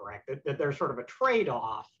precisely correct. That there's sort of a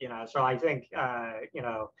trade-off, So I think,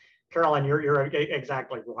 Carolyn, you're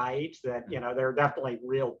exactly right. That there are definitely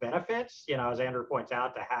real benefits, as Andrew points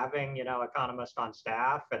out, to having economists on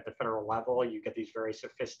staff at the federal level. You get these very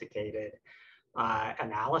sophisticated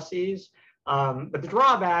analyses. But the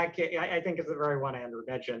drawback, I think, is the very one Andrew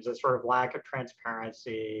mentions, is sort of lack of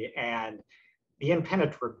transparency and the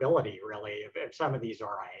impenetrability, really, of some of these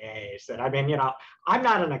RIAs. That, I'm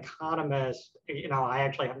not an economist, I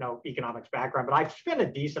actually have no economics background, but I've spent a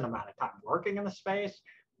decent amount of time working in the space.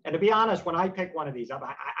 And to be honest, when I pick one of these up,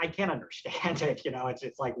 I can't understand it.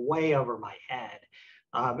 It's like way over my head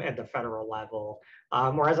at the federal level.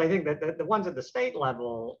 Whereas I think that the ones at the state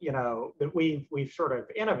level, that we've sort of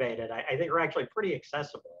innovated, I think are actually pretty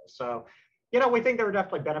accessible. So, we think there are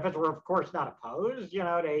definitely benefits. We're of course not opposed,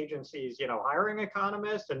 to agencies, hiring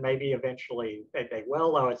economists, and maybe eventually they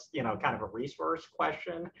will, though it's, kind of a resource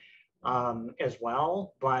question as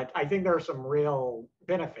well. But I think there are some real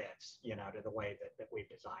benefits, to the way that we've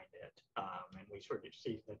designed it. And we sort of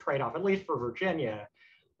see the trade-off, at least for Virginia,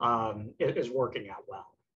 is working out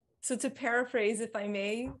well. So to paraphrase, if I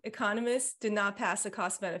may, economists did not pass a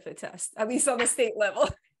cost benefit test, at least on the state level.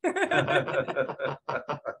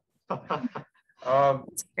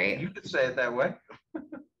 That's great. You could say it that way.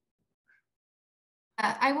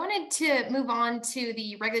 I wanted to move on to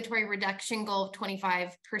the regulatory reduction goal of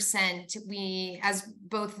 25%. We, as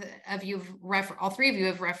both of you, all three of you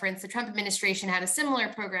have referenced, the Trump administration had a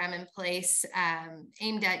similar program in place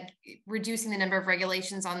aimed at reducing the number of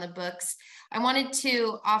regulations on the books. I wanted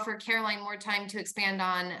to offer Caroline more time to expand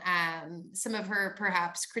on some of her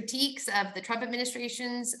perhaps critiques of the Trump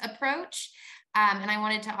administration's approach. And I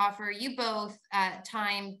wanted to offer you both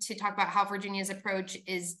time to talk about how Virginia's approach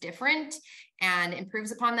is different and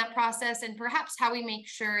improves upon that process, and perhaps how we make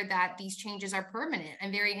sure that these changes are permanent.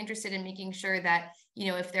 I'm very interested in making sure that,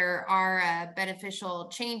 if there are beneficial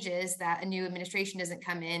changes, that a new administration doesn't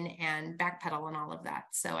come in and backpedal on all of that.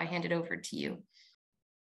 So I hand it over to you.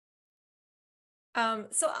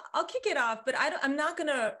 So I'll kick it off, but I'm not going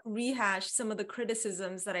to rehash some of the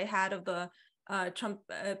criticisms that I had of the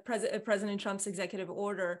President Trump's executive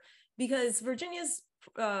order, because Virginia's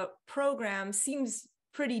program seems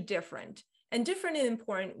pretty different and different in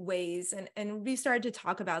important ways. And we started to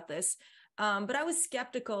talk about this, but I was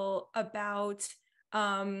skeptical about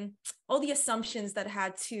all the assumptions that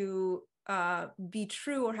had to be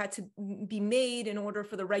true or had to be made in order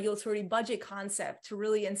for the regulatory budget concept to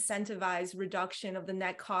really incentivize reduction of the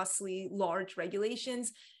net costly large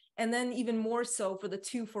regulations. And then even more so for the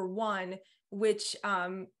 2-for-1, which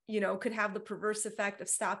could have the perverse effect of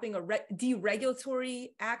stopping a deregulatory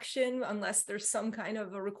action unless there's some kind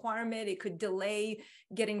of a requirement. It could delay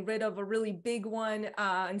getting rid of a really big one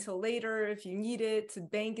until later if you need it to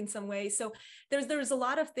bank in some way. So there's a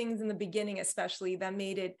lot of things in the beginning, especially, that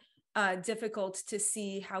made it difficult to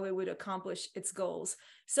see how it would accomplish its goals.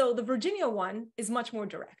 So the Virginia one is much more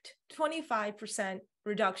direct, 25%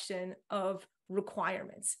 reduction of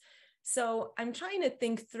requirements. So I'm trying to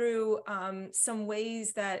think through some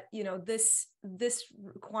ways that, you know, this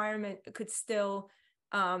requirement could still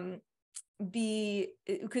be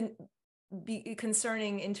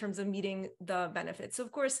concerning in terms of meeting the benefits. So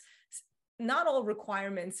of course, not all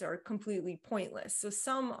requirements are completely pointless. So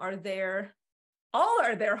some are there, all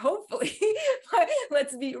are there, hopefully, but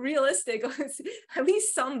let's be realistic. At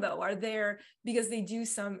least some, though, are there because they do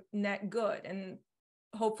some net good. And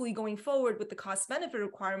hopefully going forward with the cost benefit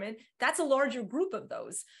requirement, that's a larger group of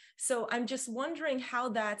those. So I'm just wondering how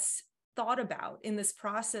that's thought about in this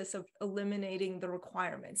process of eliminating the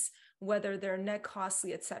requirements, whether they're net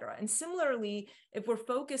costly, et cetera. And similarly, if we're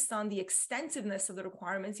focused on the extensiveness of the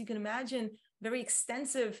requirements, you can imagine very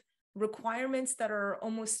extensive requirements that are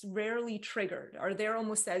almost rarely triggered, are there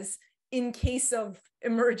almost as in case of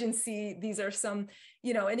emergency, these are some,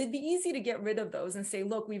 you know, and it'd be easy to get rid of those and say,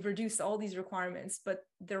 look, we've reduced all these requirements, but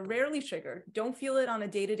they're rarely triggered, don't feel it on a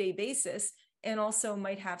day-to-day basis, and also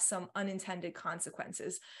might have some unintended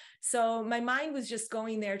consequences. So my mind was just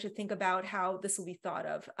going there to think about how this will be thought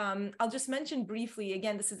of. I'll just mention briefly,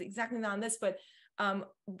 again, this is exactly not on this, but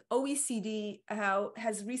OECD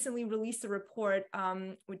has recently released a report,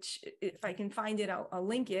 which if I can find it, I'll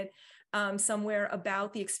link it somewhere,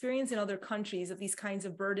 about the experience in other countries of these kinds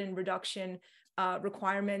of burden reduction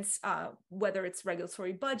requirements, whether it's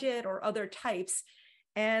regulatory budget or other types.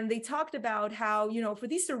 And they talked about how, you know, for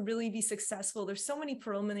these to really be successful, there's so many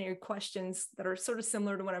preliminary questions that are sort of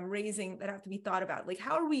similar to what I'm raising that have to be thought about. Like,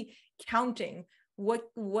 how are we counting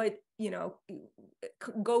what you know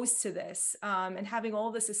goes to this, and having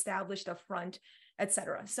all this established up front, et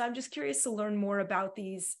cetera. So I'm just curious to learn more about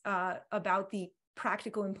these, about the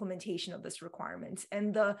practical implementation of this requirement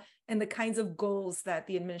and the kinds of goals that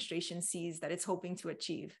the administration sees that it's hoping to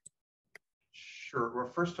achieve. Sure.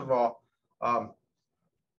 Well, first of all,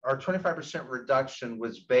 our 25% reduction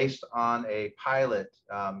was based on a pilot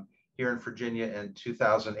here in Virginia in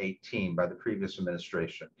 2018 by the previous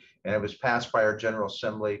administration. And it was passed by our General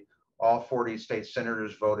Assembly. All 40 state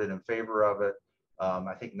senators voted in favor of it.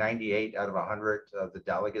 I think 98 out of 100 of the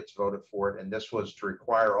delegates voted for it. And this was to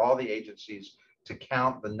require all the agencies to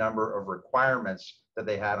count the number of requirements that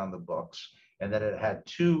they had on the books. And that it had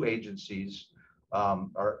two agencies,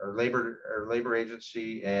 our labor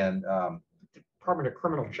agency and Department of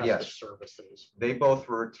Criminal Justice Yes. Services. They both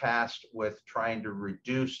were tasked with trying to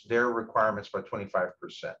reduce their requirements by 25%.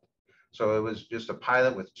 So it was just a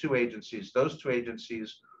pilot with two agencies. Those two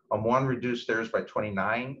agencies, one reduced theirs by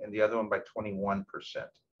 29 and the other one by 21%.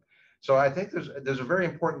 So I think there's a very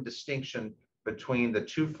important distinction between the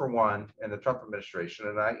 2-for-1 and the Trump administration,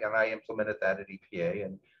 and I implemented that at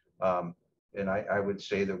EPA, and I would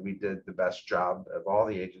say that we did the best job of all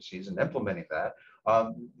the agencies in implementing that.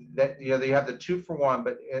 That, you know, they have the 2-for-1,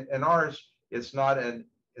 but in ours, it's not an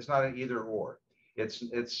either or.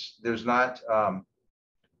 There's not,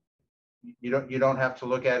 you don't have to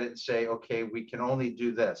look at it and say, okay, we can only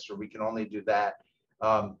do this or we can only do that.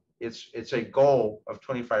 It's a goal of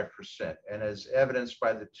 25%, and as evidenced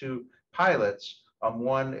by the two pilots,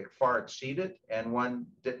 one far exceeded and one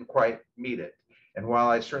didn't quite meet it. And while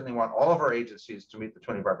I certainly want all of our agencies to meet the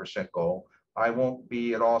 25% goal, I won't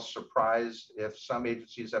be at all surprised if some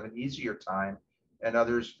agencies have an easier time and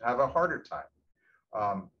others have a harder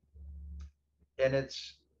time. And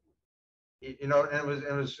it's, you know, and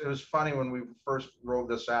it was funny when we first rolled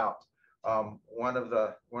this out. One of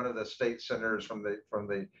the state senators from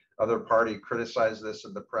the other party criticized this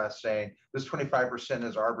in the press, saying this 25%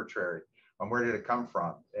 is arbitrary. Where did it come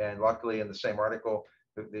from? And luckily, in the same article,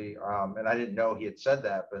 and I didn't know he had said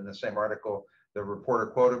that, but in the same article, the reporter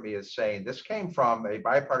quoted me as saying, this came from a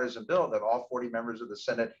bipartisan bill that all 40 members of the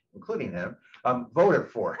Senate, including him, voted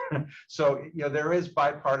for. So, you know, there is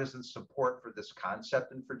bipartisan support for this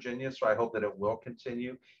concept in Virginia. So I hope that it will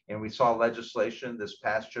continue. And we saw legislation this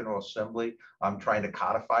past General Assembly trying to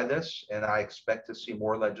codify this. And I expect to see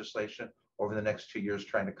more legislation over the next 2 years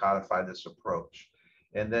trying to codify this approach.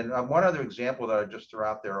 And then one other example that I just threw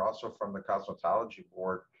out there, also from the Cosmetology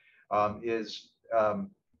Board, is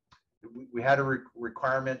we had a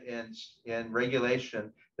requirement in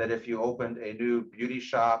regulation that if you opened a new beauty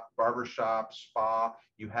shop, barber shop, spa,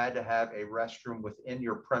 you had to have a restroom within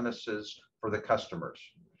your premises for the customers.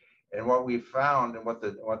 And what we found, and what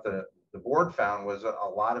the board found, was that a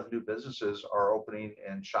lot of new businesses are opening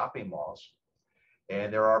in shopping malls,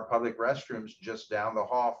 and there are public restrooms just down the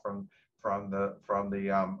hall from the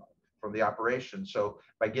the operation. So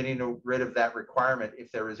by getting rid of that requirement,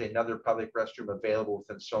 if there is another public restroom available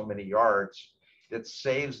within so many yards, it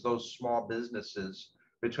saves those small businesses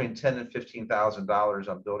between $10,000 and $15,000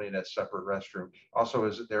 on building a separate restroom. Also,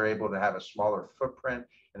 is that they're able to have a smaller footprint,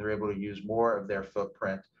 and they're able to use more of their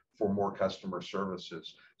footprint for more customer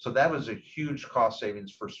services. So that was a huge cost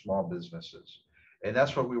savings for small businesses. And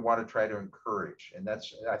that's what we want to try to encourage. And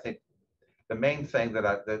that's, I think, the main thing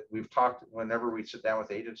that we've talked, whenever we sit down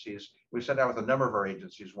with agencies, we sit down with a number of our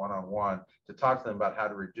agencies one-on-one to talk to them about how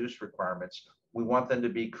to reduce requirements. We want them to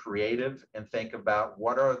be creative and think about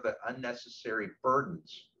what are the unnecessary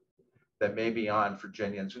burdens that may be on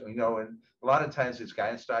Virginians. You know, and a lot of times these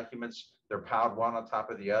guidance documents, they're piled one on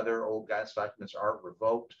top of the other. Old guidance documents aren't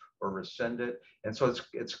revoked or rescinded. And so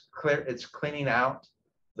it's cleaning out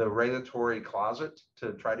the regulatory closet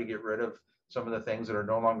to try to get rid of some of the things that are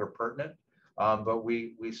no longer pertinent. But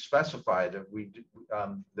we specify that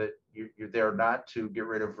you're there not to get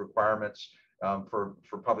rid of requirements for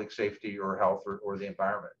public safety or health or the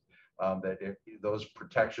environment. That if those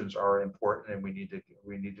protections are important, and we need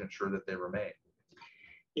to ensure that they remain.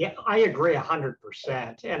 Yeah, I agree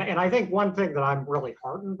 100%. And I think one thing that I'm really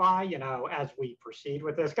heartened by, you know, as we proceed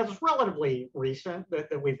with this, because it's relatively recent that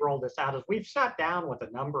we've rolled this out, is we've sat down with a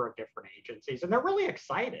number of different agencies, and they're really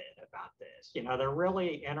excited about this. You know, they're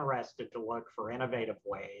really interested to look for innovative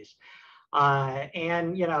ways.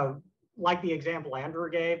 And, you know, like the example Andrew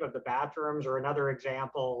gave of the bathrooms, or another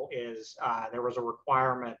example is there was a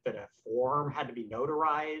requirement that a form had to be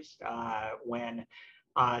notarized when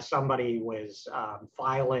somebody was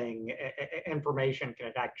filing information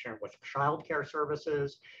in connection with child care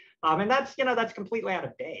services. And that's, you know, that's completely out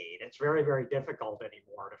of date. It's very, very difficult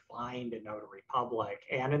anymore to find a notary public.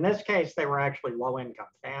 And in this case, they were actually low-income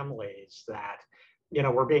families that, you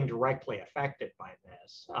know, were being directly affected by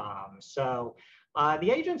this.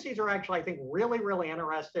 The agencies are actually, I think, really, really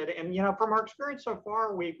interested. And, you know, from our experience so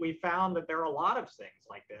far, we found that there are a lot of things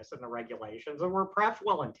like this in the regulations that were perhaps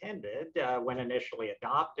well intended when initially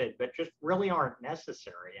adopted, but just really aren't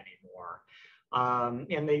necessary anymore.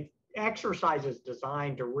 And the exercise is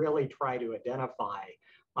designed to really try to identify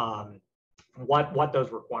what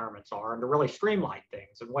those requirements are, and to really streamline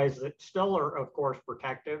things in ways that still are, of course,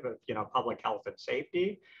 protective of, you know, public health and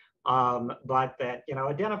safety, but that, you know,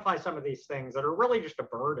 identify some of these things that are really just a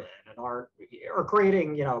burden and are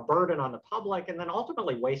creating, you know, a burden on the public, and then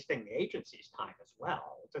ultimately wasting the agency's time as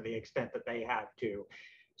well, to the extent that they have to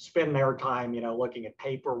spend their time, you know, looking at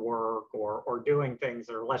paperwork or doing things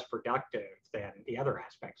that are less productive than the other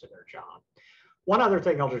aspects of their job. One other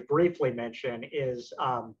thing I'll just briefly mention is,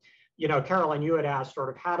 you know, Carolyn, you had asked sort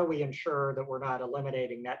of how do we ensure that we're not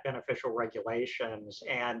eliminating net beneficial regulations?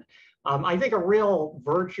 And I think a real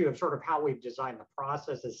virtue of sort of how we've designed the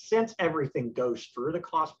process is, since everything goes through the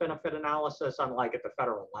cost benefit analysis, unlike at the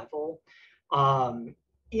federal level,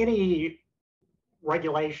 any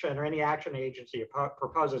regulation or any action the agency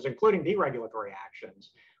proposes, including deregulatory actions,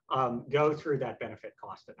 go through that benefit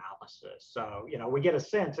cost analysis. So, you know, we get a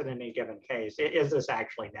sense in any given case, is this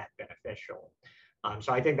actually net beneficial?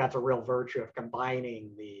 So I think that's a real virtue of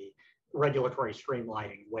combining the regulatory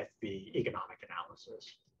streamlining with the economic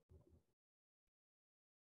analysis.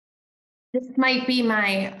 This might be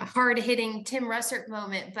my hard-hitting Tim Russert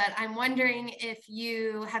moment, but I'm wondering if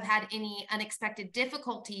you have had any unexpected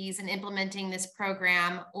difficulties in implementing this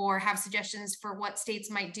program, or have suggestions for what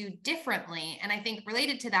states might do differently. And I think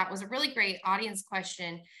related to that was a really great audience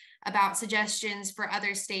question about suggestions for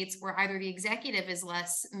other states where either the executive is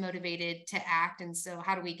less motivated to act, and so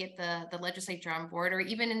how do we get the legislature on board, or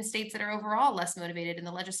even in states that are overall less motivated in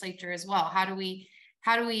the legislature as well, how do we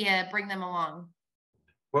bring them along?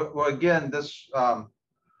 Well, again, this the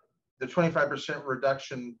 25%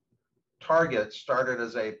 reduction target started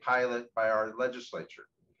as a pilot by our legislature.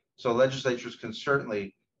 So legislatures can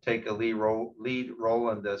certainly take a lead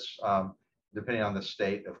role in this, depending on the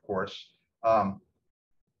state, of course.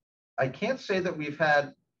 I can't say that we've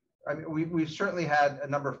had, I mean, we've certainly had a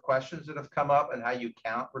number of questions that have come up and how you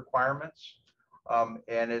count requirements.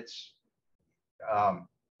 And it's,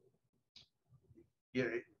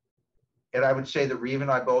 and I would say that Reeve and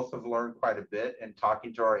I both have learned quite a bit in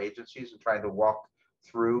talking to our agencies and trying to walk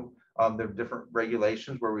through the different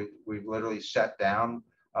regulations, where we've literally sat down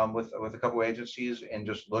with a couple of agencies and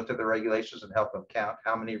just looked at the regulations and helped them count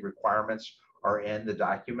how many requirements are in the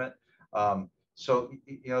document. So,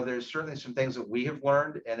 you know, there's certainly some things that we have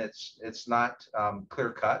learned, and it's not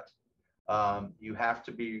clear cut. You have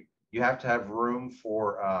to have room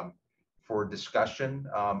for for discussion.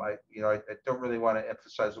 I don't really want to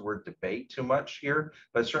emphasize the word debate too much here,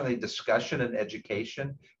 but certainly discussion and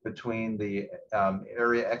education between the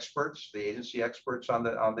area experts, the agency experts on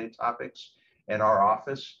the topics, and our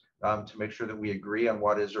office to make sure that we agree on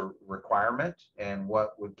what is a requirement and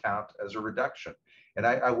what would count as a reduction. And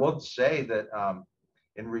I will say that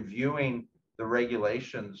in reviewing the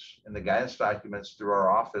regulations and the guidance documents through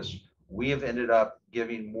our office, we have ended up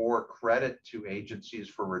giving more credit to agencies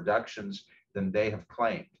for reductions than they have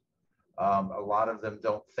claimed. A lot of them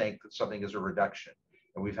don't think that something is a reduction.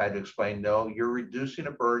 And we've had to explain, no, you're reducing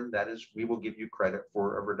a burden. That is, we will give you credit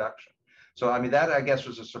for a reduction. So, I mean, that I guess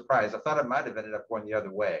was a surprise. I thought it might have ended up going the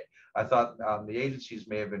other way. I thought the agencies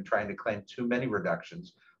may have been trying to claim too many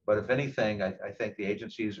reductions. But if anything, I think the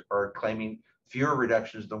agencies are claiming fewer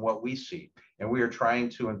reductions than what we see. And we are trying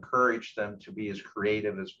to encourage them to be as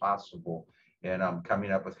creative as possible in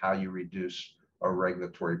coming up with how you reduce a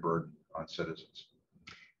regulatory burden on citizens.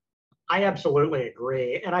 I absolutely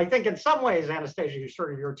agree. And I think in some ways, Anastasia,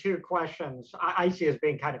 your two questions I see as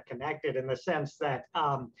being kind of connected in the sense that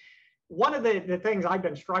one of the things I've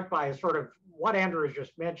been struck by is sort of what Andrew has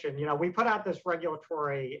just mentioned. We put out this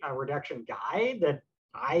regulatory reduction guide that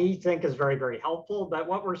I think is very, very helpful. But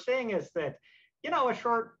what we're seeing is that, a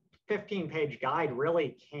short 15-page guide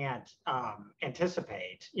really can't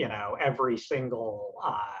anticipate, every single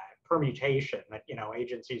permutation that,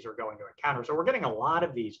 agencies are going to encounter. So we're getting a lot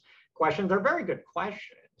of these questions. They're very good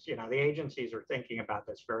questions. The agencies are thinking about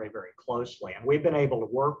this very, very closely, and we've been able to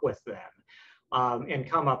work with them and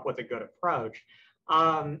come up with a good approach.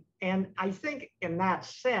 And I think in that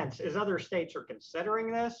sense, as other states are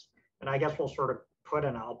considering this, and I guess we'll sort of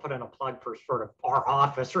I'll put in a plug for sort of our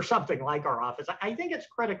office or something like our office. I think it's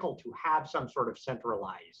critical to have some sort of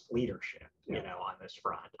centralized leadership, on this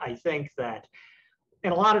front. I think that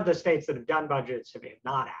in a lot of the states that have done budgets have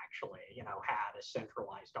not actually, had a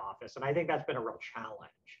centralized office. And I think that's been a real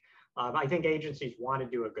challenge. I think agencies want to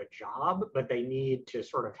do a good job, but they need to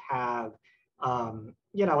sort of have,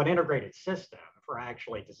 an integrated system for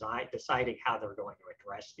actually deciding how they're going to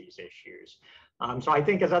address these issues. So I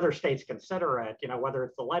think as other states consider it, whether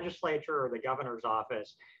it's the legislature or the governor's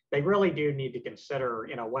office, they really do need to consider,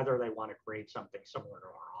 whether they want to create something similar to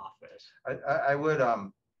our office.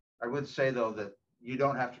 I would say though that you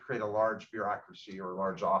don't have to create a large bureaucracy or a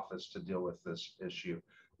large office to deal with this issue.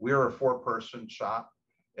 We're a 4-person shop,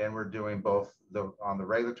 and we're doing both on the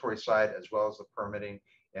regulatory side as well as the permitting.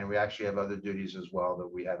 And we actually have other duties as well that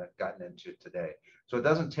we haven't gotten into today. So it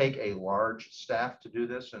doesn't take a large staff to do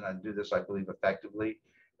this, and I do this, I believe, effectively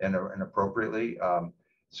and appropriately.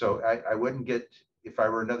 So I wouldn't get, if I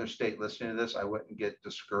were another state listening to this, I wouldn't get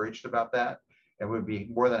discouraged about that, and would be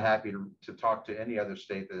more than happy to talk to any other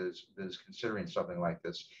state that is considering something like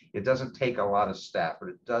this. It doesn't take a lot of staff, but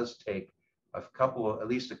it does take at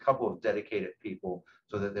least a couple of dedicated people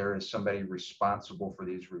so that there is somebody responsible for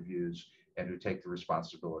these reviews and who take the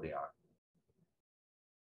responsibility on.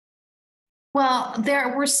 Well,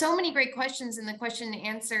 there were so many great questions in the question and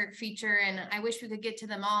answer feature, and I wish we could get to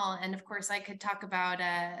them all. And of course, I could talk about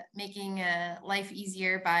making life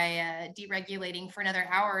easier by deregulating for another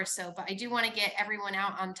hour or so, but I do want to get everyone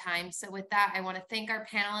out on time. So with that, I want to thank our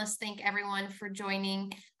panelists, thank everyone for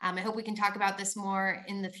joining. I hope we can talk about this more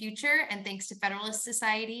in the future, and thanks to Federalist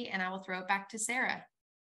Society, and I will throw it back to Sarah.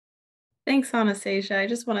 Thanks, Anastasia. I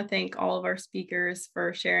just want to thank all of our speakers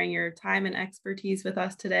for sharing your time and expertise with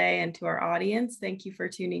us today, and to our audience, thank you for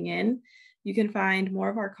tuning in. You can find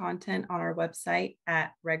more of our content on our website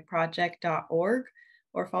at regproject.org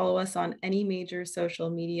or follow us on any major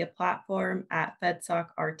social media platform at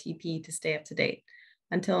FedSocRTP to stay up to date.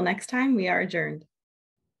 Until next time, we are adjourned.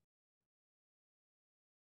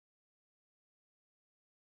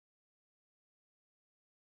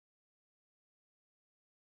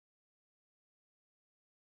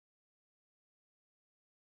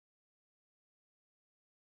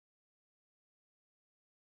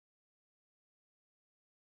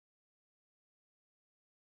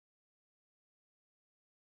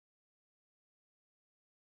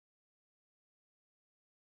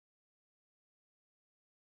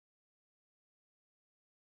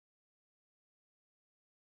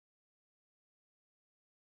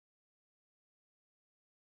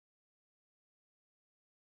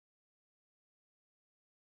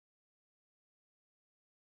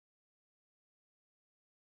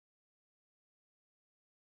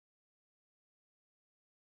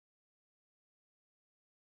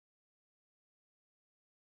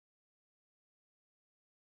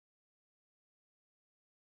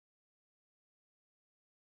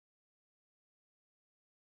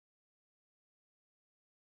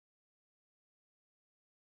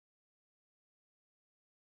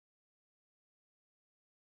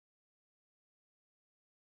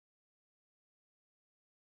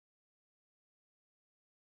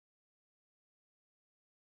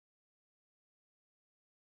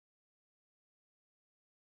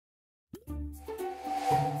 you.